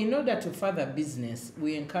 So in order to further business,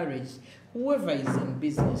 we encourage whoever is in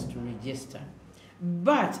business to register.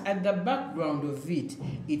 But at the background of it,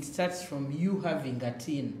 it starts from you having a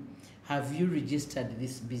tin. Have you registered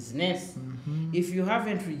this business? If you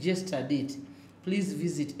haven't registered it, please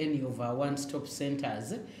visit any of our one-stop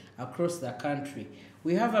centers across the country.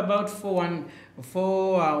 We have about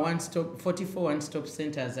 44 one-stop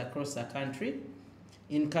centers across the country.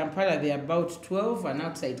 In Kampala, there are about 12, and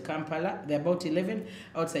outside Kampala, there are about 11.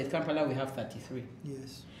 Outside Kampala, we have 33.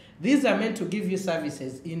 Yes. These are meant to give you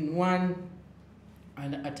services in one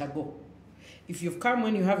and at a go. If you've come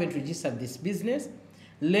when you haven't registered this business,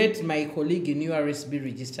 let my colleague in URSB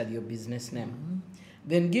register your business name.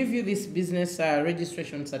 Then give you this business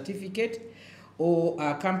registration certificate or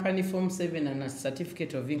a company form 7 and a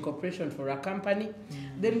certificate of incorporation for a company.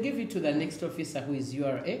 Then give it to the next officer, who is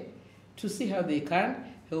URA, to see how they can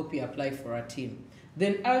help you apply for a team.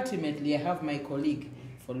 Then ultimately, I have my colleague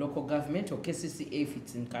for local government, or KCCA if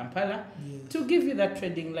it's in Kampala, to give you that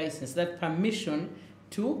trading license, that permission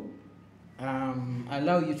to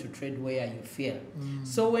allow you to trade where you feel.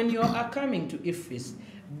 So when you are coming to EFRIS,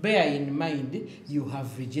 bear in mind you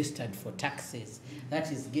have registered for taxes.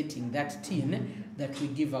 That is getting that tin that we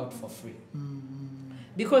give out for free.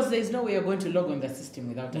 Because there is no way you're going to log on the system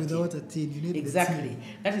without a tin. Without a tin, you need exactly. the tin.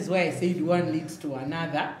 That is why I said one leads to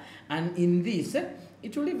another. And in this,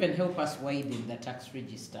 it will even help us widen the tax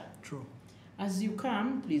register. True. As you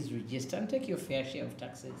come, please register and take your fair share of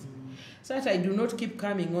taxes. So that I do not keep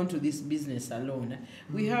coming onto this business alone.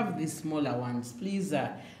 We have these smaller ones. Please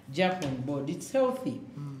jump on board. It's healthy.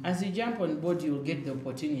 As you jump on board, you'll get the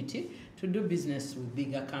opportunity to do business with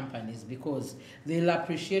bigger companies, because they'll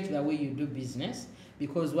appreciate the way you do business,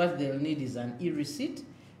 because what they'll need is an e-receipt,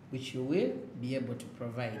 which you will be able to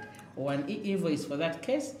provide, or an e-invoice for that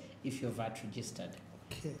case if you're VAT registered.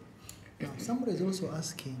 Okay. Now, somebody is also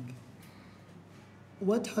asking,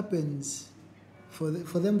 what happens for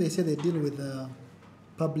them? They say they deal with the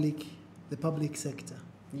public sector.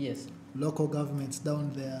 Yes. Local governments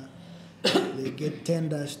down there, they get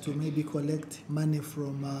tenders to maybe collect money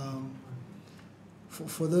from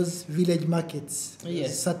for those village markets.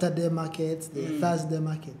 Yes. Saturday markets, the Thursday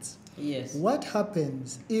markets. Yes. What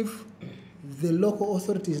happens if the local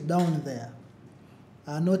authorities down there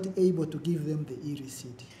are not able to give them the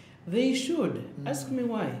e-receipt? They should. Ask me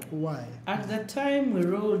why. Why? At the time we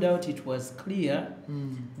rolled out, it was clear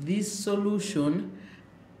this solution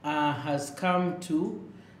has come to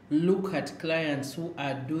look at clients who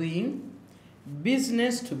are doing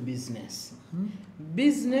business to business,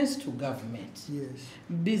 business to government,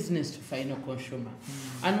 business to final consumer.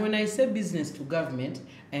 And when I say business to government,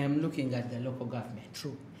 I am looking at the local government.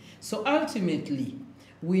 True. So ultimately,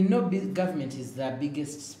 we know government is the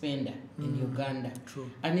biggest spender in Uganda.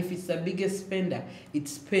 True. And if it's the biggest spender, it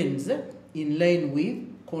spends in line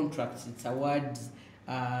with contracts. It awards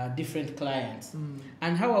different clients.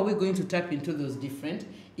 And how are we going to tap into those different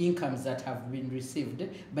incomes that have been received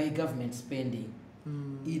by government spending?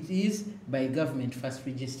 It is by government first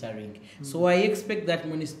registering. So I expect that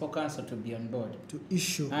municipal council to be on board. To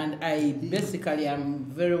issue. And I basically am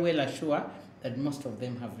very well assured that most of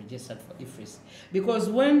them have registered for EFRIS. Because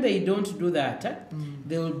when they don't do that,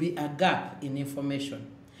 there will be a gap in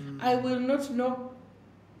information. I will not know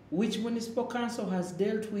which municipal council has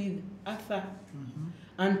dealt with Arthur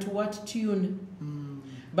and to what tune.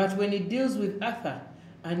 But when it deals with Arthur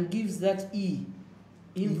and gives that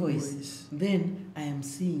e-invoice, then I am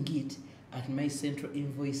seeing it at my central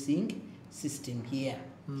invoicing system here.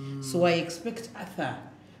 So I expect Arthur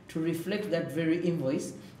to reflect that very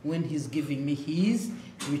invoice when he's giving me his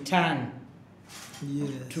return,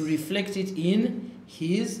 to reflect it in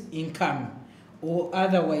his income, or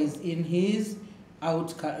otherwise in his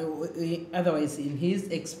otherwise in his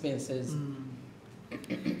expenses.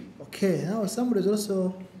 Okay, now somebody is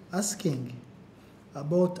also asking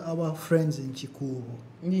about our friends in Chikubo.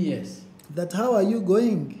 Yes. That how are you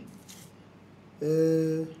going?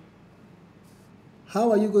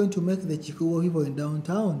 How are you going to make the Chikubo people in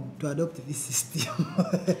downtown to adopt this system?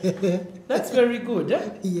 That's very good.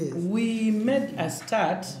 Yes. We made a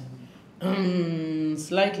start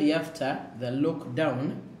slightly after the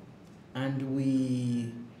lockdown, and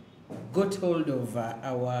we got hold of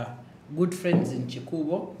our good friends in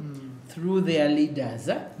Chikubo through their leaders,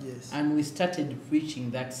 and we started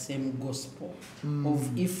preaching that same gospel of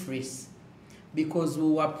EFRIS, because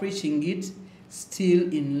we were preaching it still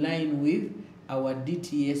in line with our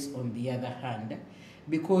DTS on the other hand,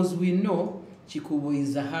 because we know Chikubo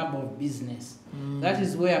is the hub of business. That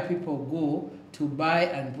is where people go to buy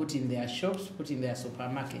and put in their shops, put in their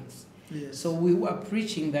supermarkets. Yes. So we were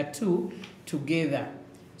preaching that too together.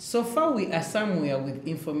 So far we are somewhere with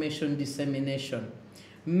information dissemination.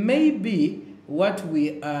 Maybe what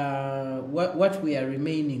we are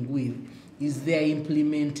remaining with is their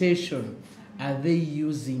implementation. Are they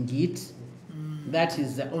using it? That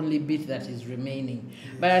is the only bit that is remaining.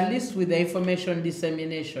 Yes. But at least with the information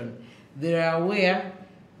dissemination, they are aware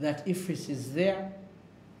that EFRIS is there,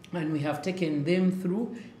 and we have taken them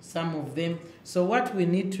through, some of them. So what we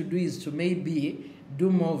need to do is to maybe do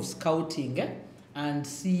more of scouting and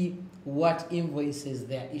see what invoices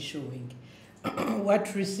they're issuing,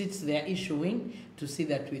 what receipts they're issuing, to see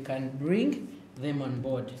that we can bring them on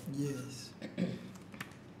board. Yes.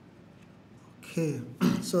 Okay,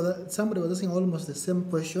 so that somebody was asking almost the same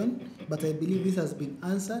question, but I believe this has been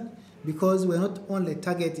answered, because we're not only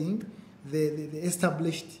targeting the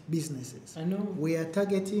established businesses. I know. We are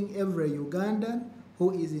targeting every Ugandan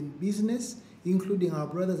who is in business, including our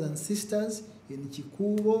brothers and sisters in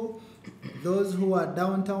Chikubo, those who are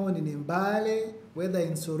downtown in Mbale, whether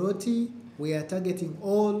in Soroti. We are targeting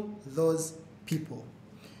all those people.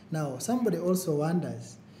 Now, somebody also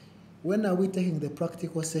wonders, when are we taking the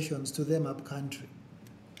practical sessions to them up country?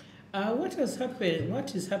 What is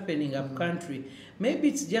happening up country? Maybe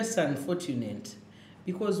it's just unfortunate,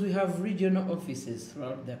 because we have regional offices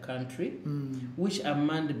throughout the country, which are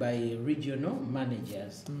manned by regional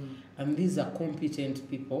managers. And these are competent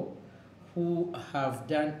people who have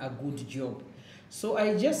done a good job. So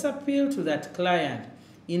I just appeal to that client,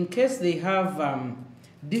 in case they have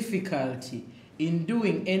difficulty in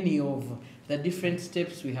doing any of the different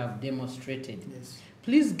steps we have demonstrated. Yes.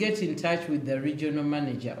 Please get in touch with the regional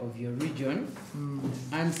manager of your region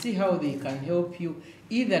and see how they can help you,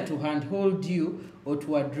 either to handhold you or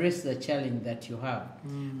to address the challenge that you have.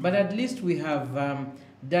 But at least we have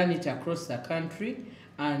done it across the country,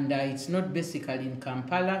 and it's not basically in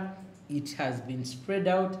Kampala. It has been spread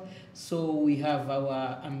out. So we have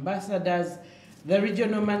our ambassadors, the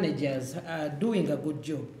regional managers are doing a good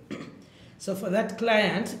job. So for that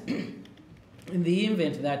client, in the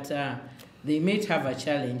event that they may have a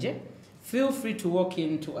challenge, feel free to walk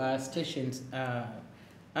into our stations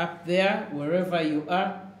up there, wherever you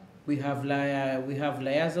are. We have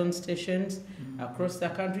liaison stations across the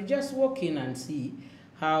country. Just walk in and see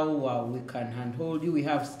how we can handhold you. We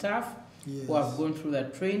have staff who have gone through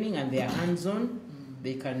that training, and they are hands-on.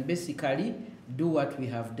 They can basically do what we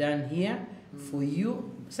have done here for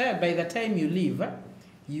you. So by the time you leave,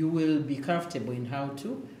 you will be comfortable in how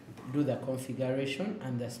to do the configuration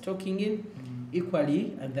and the stocking in,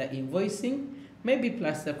 equally, and the invoicing, maybe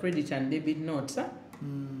plus the credit and debit notes,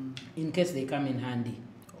 in case they come in handy.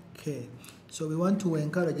 Okay, so we want to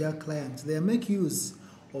encourage our clients. They make use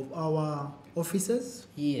of our offices.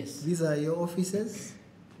 Yes. These are your offices.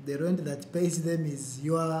 The rent that pays them is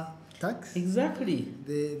your tax. Exactly.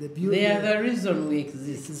 The they are the reason we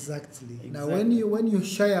exist. Exactly. Exactly. Now, when you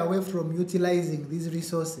shy away from utilizing these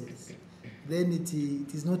resources, then it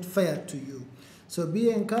is not fair to you. So be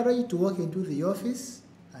encouraged to walk into the office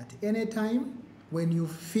at any time when you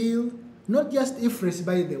feel, not just EFRIS,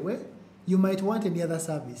 by the way, you might want any other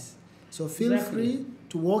service. So feel free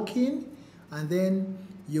to walk in, and then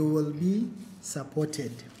you will be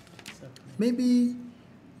supported. Maybe,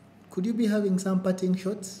 could you be having some parting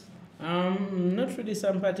shots? Not really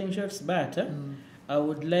some parting shots, but I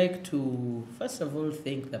would like to, first of all,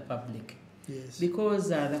 thank the public. Yes. Because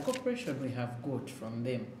the cooperation we have got from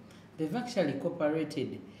them, they've actually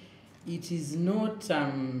cooperated. It is not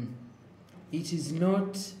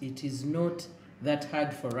that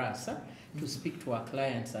hard for us to speak to our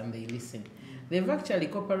clients and they listen. They've actually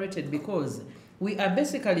cooperated, because we are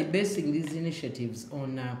basically basing these initiatives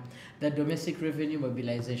on the Domestic Revenue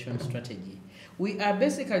Mobilization Strategy. We are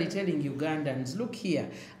basically telling Ugandans, look here,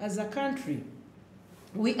 as a country,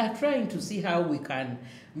 we are trying to see how we can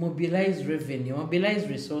mobilize revenue, mobilize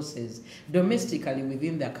resources domestically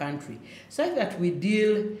within the country, so that we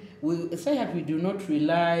do not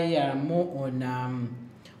rely more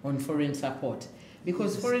on foreign support,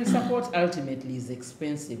 because foreign support ultimately is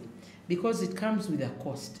expensive, because it comes with a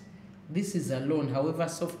cost. This is a loan, however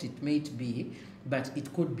soft it may be, but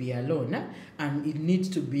it could be a loan, and it needs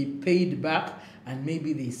to be paid back, and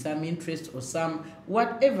maybe there's some interest or some,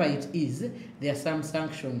 whatever it is, there are some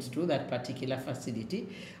sanctions to that particular facility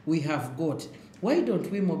we have got. Why don't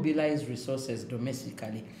we mobilize resources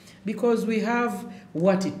domestically? Because we have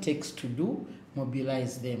what it takes to do,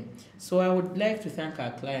 mobilize them. So I would like to thank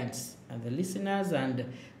our clients and the listeners and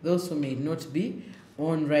those who may not be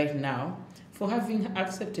on right now for having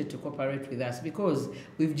accepted to cooperate with us, because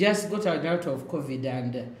we've just got out of COVID,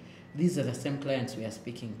 and these are the same clients we are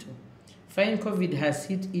speaking to. Fine, COVID has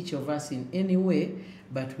hit each of us in any way,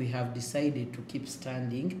 but we have decided to keep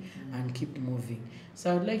standing and keep moving.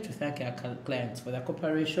 So I would like to thank our clients for the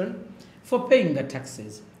cooperation, for paying the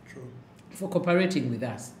taxes, True. for cooperating with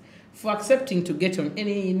us, for accepting to get on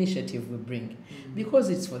any initiative we bring,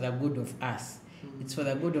 because it's for the good of us. It's for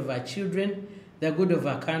the good of our children, the good of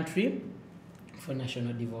our country, for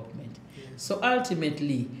national development. Yes. So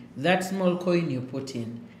ultimately, that small coin you put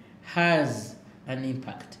in has an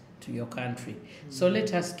impact to your country. So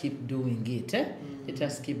let us keep doing it. Let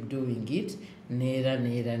us keep doing it,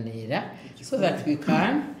 nera, so that we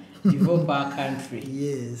can develop our country.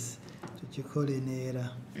 Yes, that's what you call an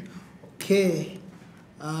era. Okay,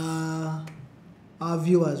 our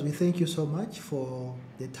viewers, we thank you so much for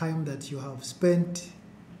the time that you have spent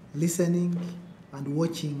listening and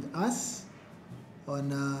watching us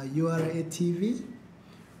on URA TV.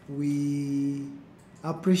 We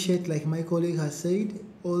appreciate, like my colleague has said,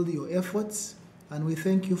 all your efforts, and we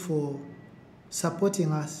thank you for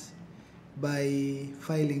supporting us by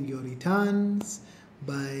filing your returns,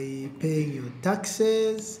 by paying your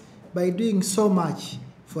taxes, by doing so much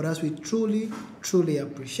for us. We truly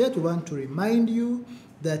appreciate. We want to remind you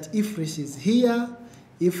that EFRIS is here.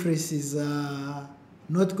 EFRIS is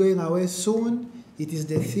not going away soon. It is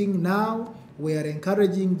the thing now. We are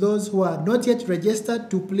encouraging those who are not yet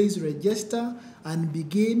registered to please register and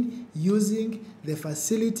begin using the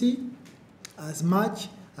facility as much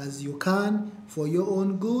as you can for your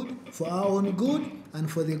own good, for our own good,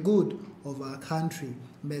 and for the good of our country.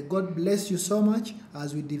 May God bless you so much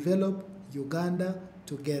as we develop Uganda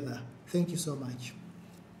together. Thank you so much.